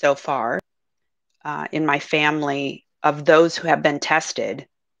so far in my family of those who have been tested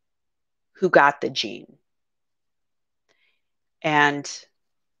who got the gene. And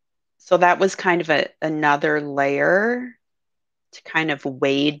so that was kind of another layer to kind of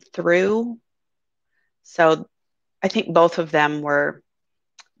wade through. So I think both of them were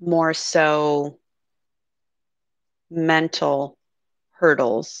more so mental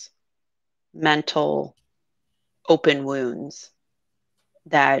hurdles, mental open wounds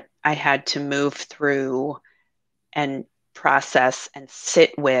that I had to move through and process and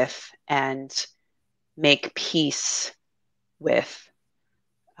sit with and make peace with,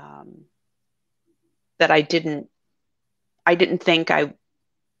 that I didn't think I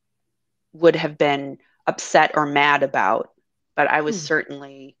would have been upset or mad about, but I was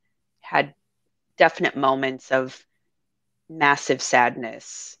certainly had definite moments of massive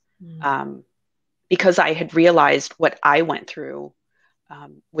sadness, because I had realized what I went through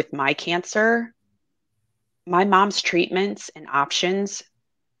with my cancer. My mom's treatments and options,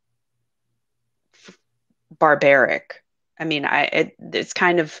 barbaric. I mean, it's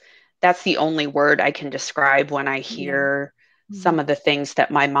kind of, that's the only word I can describe when I hear some of the things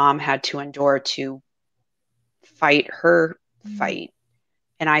that my mom had to endure to fight her fight.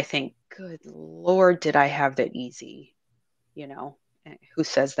 And I think, good Lord, did I have that easy? You know, who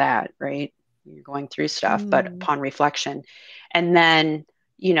says that, right? You're going through stuff, but upon reflection. And then,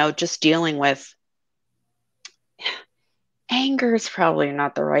 you know, just dealing with anger is probably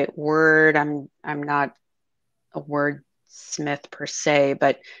not the right word. I'm not a wordsmith per se,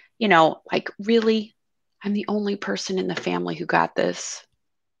 but you know, like, really, I'm the only person in the family who got this.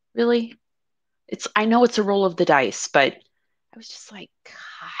 Really? I know it's a roll of the dice, but I was just like,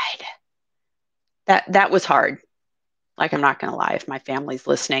 God, that was hard. Like, I'm not going to lie, if my family's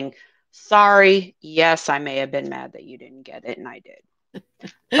listening, sorry. Yes, I may have been mad that you didn't get it, and I did.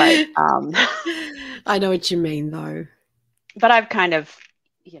 But I know what you mean, though. But I've kind of,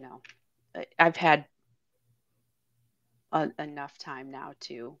 you know, I've had enough time now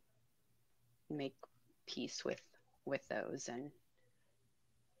to make peace with those, and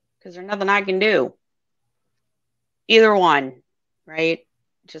because there's nothing I can do. Either one, right?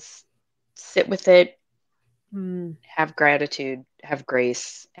 Just sit with it, have gratitude, have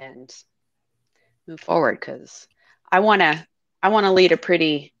grace, and move forward. Because I want to lead a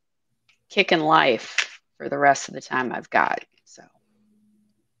pretty kicking life for the rest of the time I've got. So.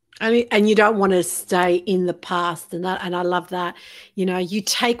 I mean, and you don't want to stay in the past, and I love that. You know, you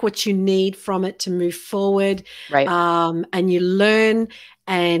take what you need from it to move forward, right? And you learn,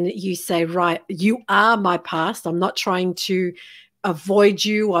 and you say, right, you are my past. I'm not trying to avoid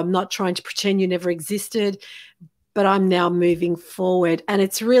you. I'm not trying to pretend you never existed, but I'm now moving forward. And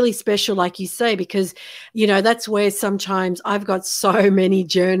it's really special, like you say, because, you know, that's where sometimes I've got so many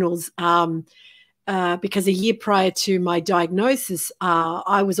journals. Because a year prior to my diagnosis,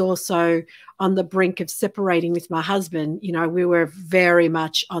 I was also on the brink of separating with my husband. You know, we were very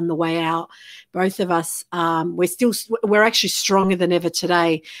much on the way out. Both of us, we're actually stronger than ever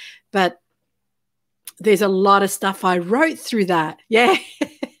today. But there's a lot of stuff I wrote through that. Yeah.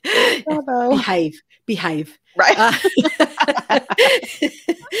 Behave. Right.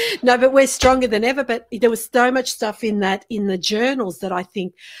 No, but we're stronger than ever. But there was so much stuff in the journals that I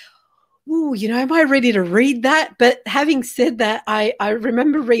think, oh, you know, am I ready to read that? But having said that, I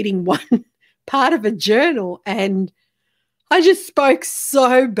remember reading one part of a journal, and I just spoke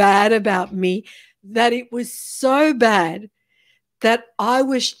so bad about me that it was so bad that I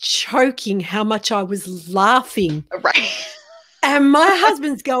was choking how much I was laughing. Right. And my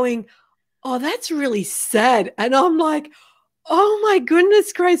husband's going, oh, that's really sad. And I'm like, oh my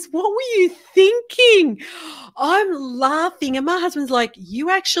goodness, Grace, what were you thinking? I'm laughing. And my husband's like, you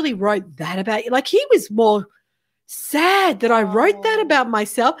actually wrote that about you. Like, he was more sad that I wrote that about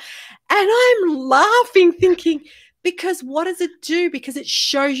myself. And I'm laughing, thinking, because what does it do? Because it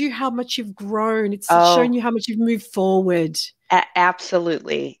shows you how much you've grown. It's showing you how much you've moved forward.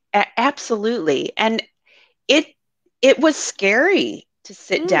 Absolutely. Absolutely. And it was scary to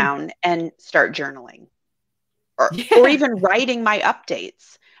sit down and start journaling. Or even writing my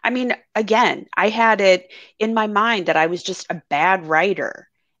updates. I mean, again, I had it in my mind that I was just a bad writer.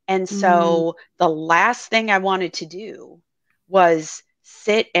 And so the last thing I wanted to do was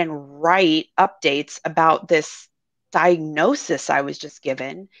sit and write updates about this diagnosis I was just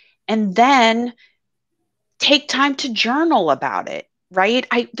given, and then take time to journal about it, right?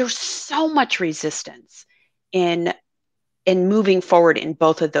 There's so much resistance in moving forward in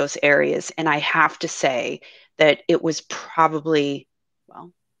both of those areas. And I have to say that it was probably,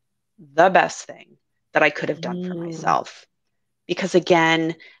 well, the best thing that I could have done for Mm. myself. Because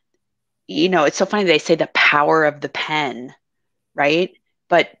again, it's so funny they say the power of the pen, right?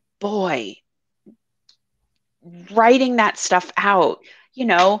 But boy, writing that stuff out,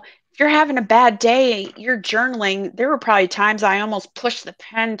 if you're having a bad day, you're journaling. There were probably times I almost pushed the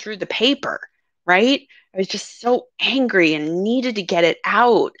pen through the paper, right? I was just so angry and needed to get it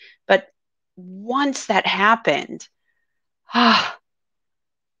out. But once that happened, ah,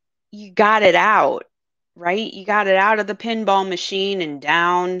 you got it out, right? You got it out of the pinball machine and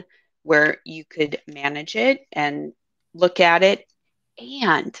down where you could manage it and look at it.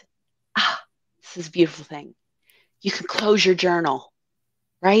 And this is a beautiful thing. You can close your journal,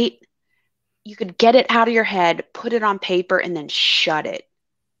 right? You could get it out of your head, put it on paper, and then shut it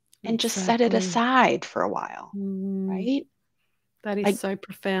and just set it Exactly. aside for a while, right? That is Like so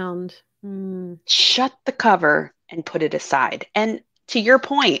profound. shut the cover and put it aside. And to your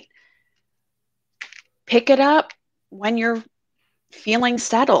point, pick it up when you're feeling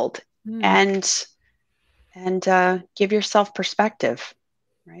settled and give yourself perspective,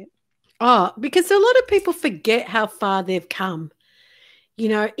 right? Oh, because a lot of people forget how far they've come.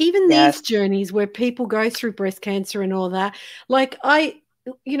 Even Yes. these journeys where people go through breast cancer and all that, like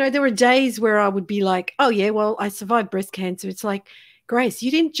there were days where I would be like, oh yeah, well, I survived breast cancer. It's like, Grace, you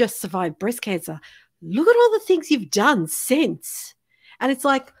didn't just survive breast cancer. Look at all the things you've done since. And it's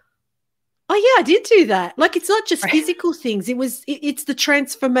like, oh yeah, I did do that. Like, it's not just Right. physical things. It's the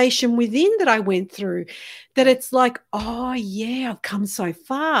transformation within that I went through, that it's like, oh yeah, I've come so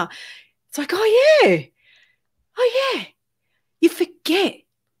far. It's like, oh yeah. You forget.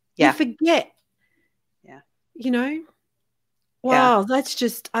 Yeah. You forget. Yeah. Wow, that's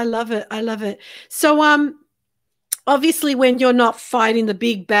just, I love it. I love it. So obviously when you're not fighting the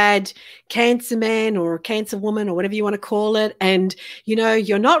big bad cancer man or cancer woman or whatever you want to call it, and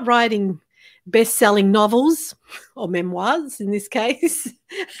you're not writing best-selling novels or memoirs in this case.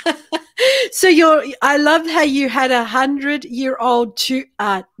 So I love how you had 100-year-old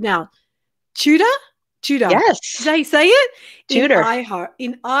now Tudor? Yes. Is that how you say it? Tudor.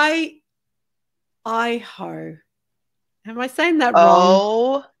 In Idaho. Am I saying that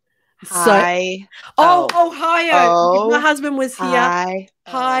wrong? Ohio. Ohio. If my husband was here,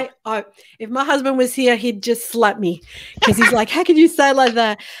 if my husband was here, he'd just slap me because he's like, "How can you say it like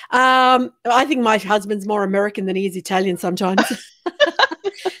that?" I think my husband's more American than he is Italian sometimes.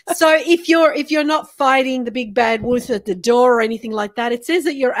 So if you're not fighting the big bad wolf at the door or anything like that, it says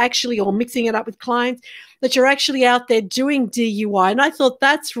that you're actually, or mixing it up with clients, that you're actually out there doing DUI. And I thought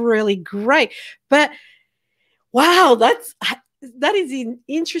that's really great. But wow, that is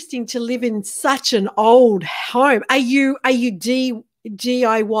interesting to live in such an old home. Are you DIYing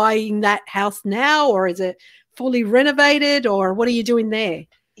that house now, or is it fully renovated, or what are you doing there?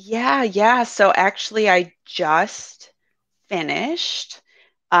 Yeah. So actually, I just finished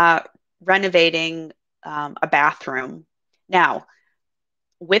renovating a bathroom. Now,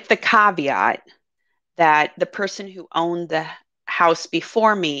 with the caveat that the person who owned the house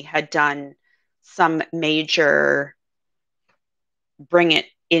before me had done some major bring it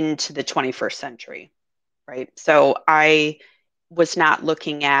into the 21st century, right? So I was not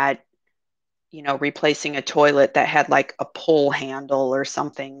looking at, replacing a toilet that had like a pull handle or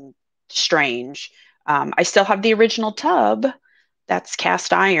something strange. I still have the original tub that's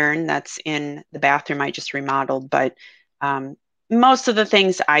cast iron that's in the bathroom I just remodeled, but most of the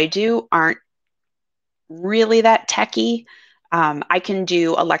things I do aren't really that techy. I can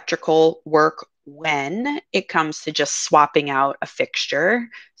do electrical work when it comes to just swapping out a fixture.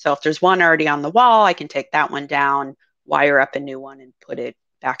 So if there's one already on the wall, I can take that one down, wire up a new one, and put it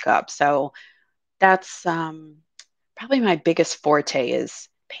back up. So that's probably my biggest forte is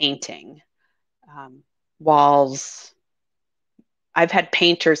painting walls. I've had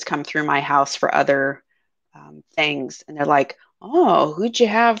painters come through my house for other things, and they're like, "Oh, who'd you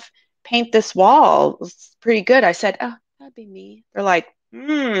have paint this wall? It's pretty good." I said, "Oh, that'd be me." They're like,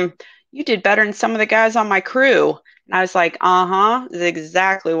 you did better than some of the guys on my crew." And I was like, this is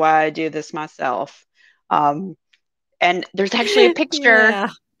exactly why I do this myself. And there's actually a picture. Yeah.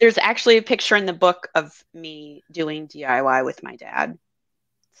 There's actually a picture in the book of me doing DIY with my dad.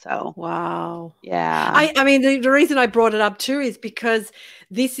 So, wow. yeah. I mean, the reason I brought it up too is because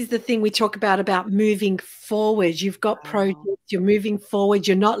this is the thing we talk about moving forward. You've got projects, you're moving forward.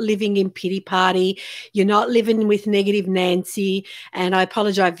 You're not living in pity party. You're not living with negative Nancy. And I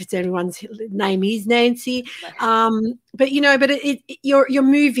apologize if everyone's name is Nancy. But you're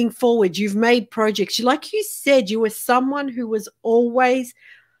moving forward. You've made projects. Like you said, you were someone who was always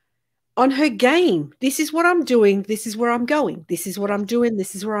on her game. This is what I'm doing. This is where I'm going. This is what I'm doing.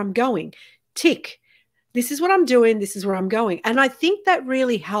 This is where I'm going. Tick. This is what I'm doing. This is where I'm going. And I think that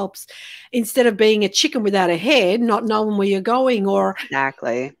really helps instead of being a chicken without a head, not knowing where you're going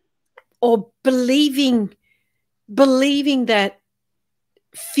Exactly. or believing that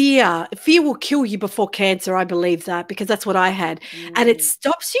fear will kill you before cancer. I believe that because that's what I had. And it Mm,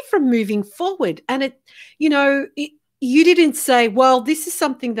 stops you from moving forward. And you didn't say, well, this is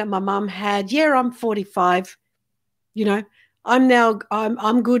something that my mum had. Yeah, I'm 45, you know,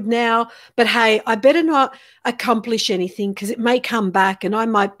 I'm good now, but hey, I better not accomplish anything because it may come back and I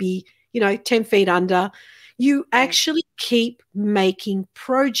might be, 10 feet under. You right. actually keep making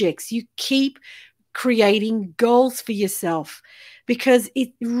projects. You keep creating goals for yourself because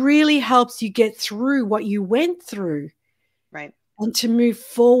it really helps you get through what you went through Right. and to move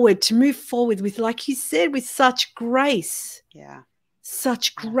forward with, like you said, with such grace, Yeah.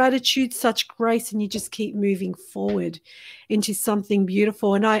 such Yeah. gratitude, such grace, and you just keep moving forward into something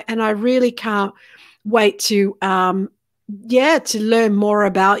beautiful. And I really can't wait to to learn more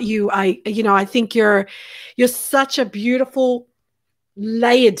about you. I think you're such a beautiful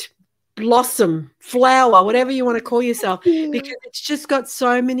layered blossom, flower, whatever you want to call yourself, because it's just got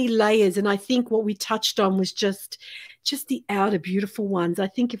so many layers. And I think what we touched on was just the outer beautiful ones. I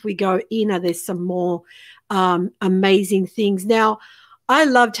think if we go inner, there's some more amazing things. Now, I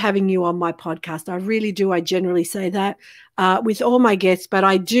loved having you on my podcast. I really do. I generally say that with all my guests, but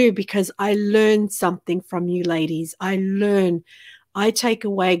I do because I learn something from you ladies. I take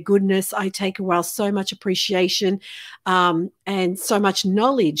away goodness. I take away so much appreciation and so much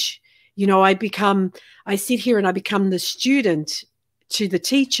knowledge. I sit here and I become the student to the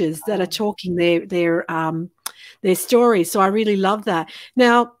teachers that are Oh. talking their stories. So I really love that.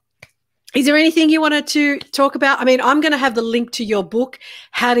 Now, is there anything you wanted to talk about? I mean, I'm going to have the link to your book,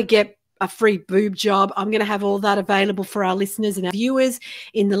 How to Get a Free Boob Job. I'm going to have all that available for our listeners and our viewers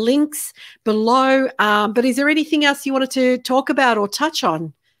in the links below. But is there anything else you wanted to talk about or touch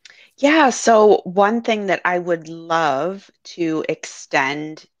on? Yeah, so one thing that I would love to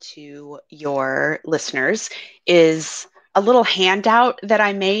extend to your listeners is a little handout that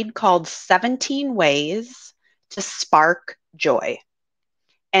I made called 17 Ways to Spark Joy.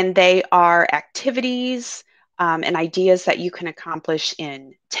 And they are activities and ideas that you can accomplish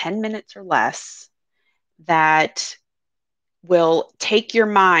in 10 minutes or less that will take your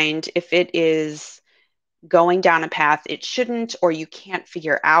mind if it is going down a path it shouldn't, or you can't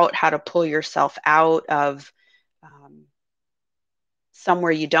figure out how to pull yourself out of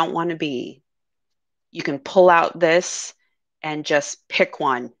somewhere you don't want to be. You can pull out this and just pick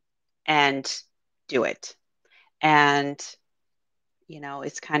one and do it. And,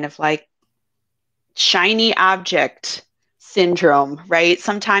 it's kind of like shiny object syndrome, right?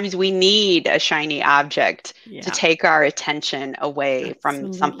 Sometimes we need a shiny object to Yeah, take our attention away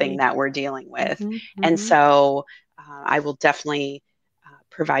from something absolutely. that we're dealing with. Hmm. And Hmm. so I will definitely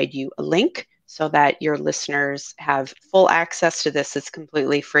provide you a link so that your listeners have full access to this. It's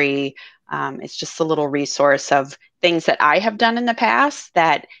completely free. It's just a little resource of things that I have done in the past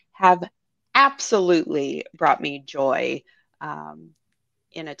that have absolutely brought me joy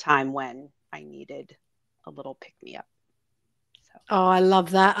in a time when I needed a little pick me up. So, Oh, I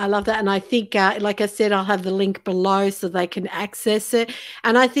love that. I love that. And I think, like I said, I'll have the link below so they can access it.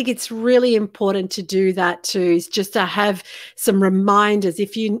 And I think it's really important to do that too, is just to have some reminders.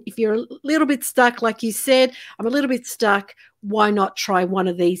 If you're a little bit stuck, like you said, I'm a little bit stuck, why not try one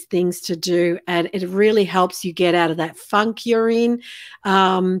of these things to do? And it really helps you get out of that funk you're in.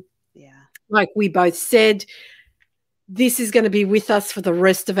 Um, yeah. like we both said, this is going to be with us for the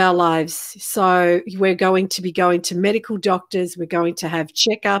rest of our lives. So we're going to be going to medical doctors, we're going to have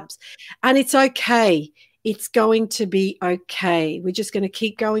Yeah. checkups, and it's okay. It's going to be okay. We're just going to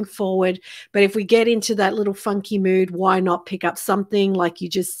keep going forward. But if we get into that little funky mood, why not pick up something like you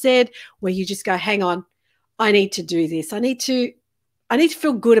just said, where you just go, hang on, I need to do this. I need to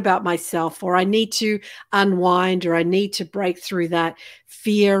feel good about myself, or I need to unwind, or I need to break through that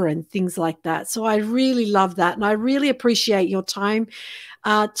fear and things like that. So I really love that. And I really appreciate your time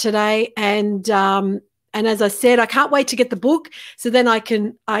today. And as I said, I can't wait to get the book so then I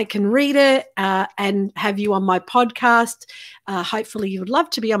can read it and have you on my podcast. Hopefully you would love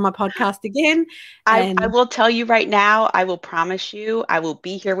to be on my podcast again. I And will tell you right now, I will promise you, I will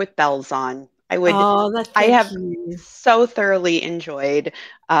be here with bells on. oh, that I thank have you. so thoroughly enjoyed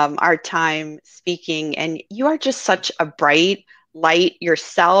our time speaking, and you are just such a bright light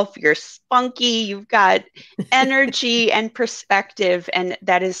yourself. You're spunky, you've got energy and perspective, and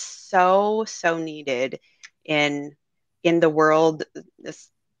that is so, so needed in in the world. This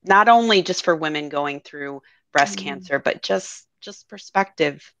not only just for women going through breast Mm. cancer, but just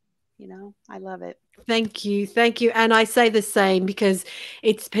perspective. I love it. Thank you. Thank you. And I say the same because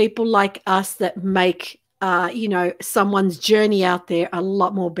it's people like us that make someone's journey out there a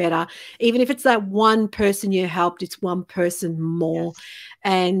lot more better. Even if it's that one person you helped, it's one person more. Yes.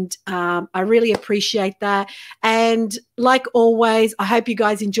 And I really appreciate that. And like always, I hope you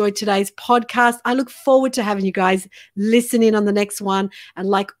guys enjoyed today's podcast. I look forward to having you guys listen in on the next one. And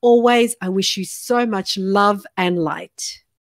like always, I wish you so much love and light.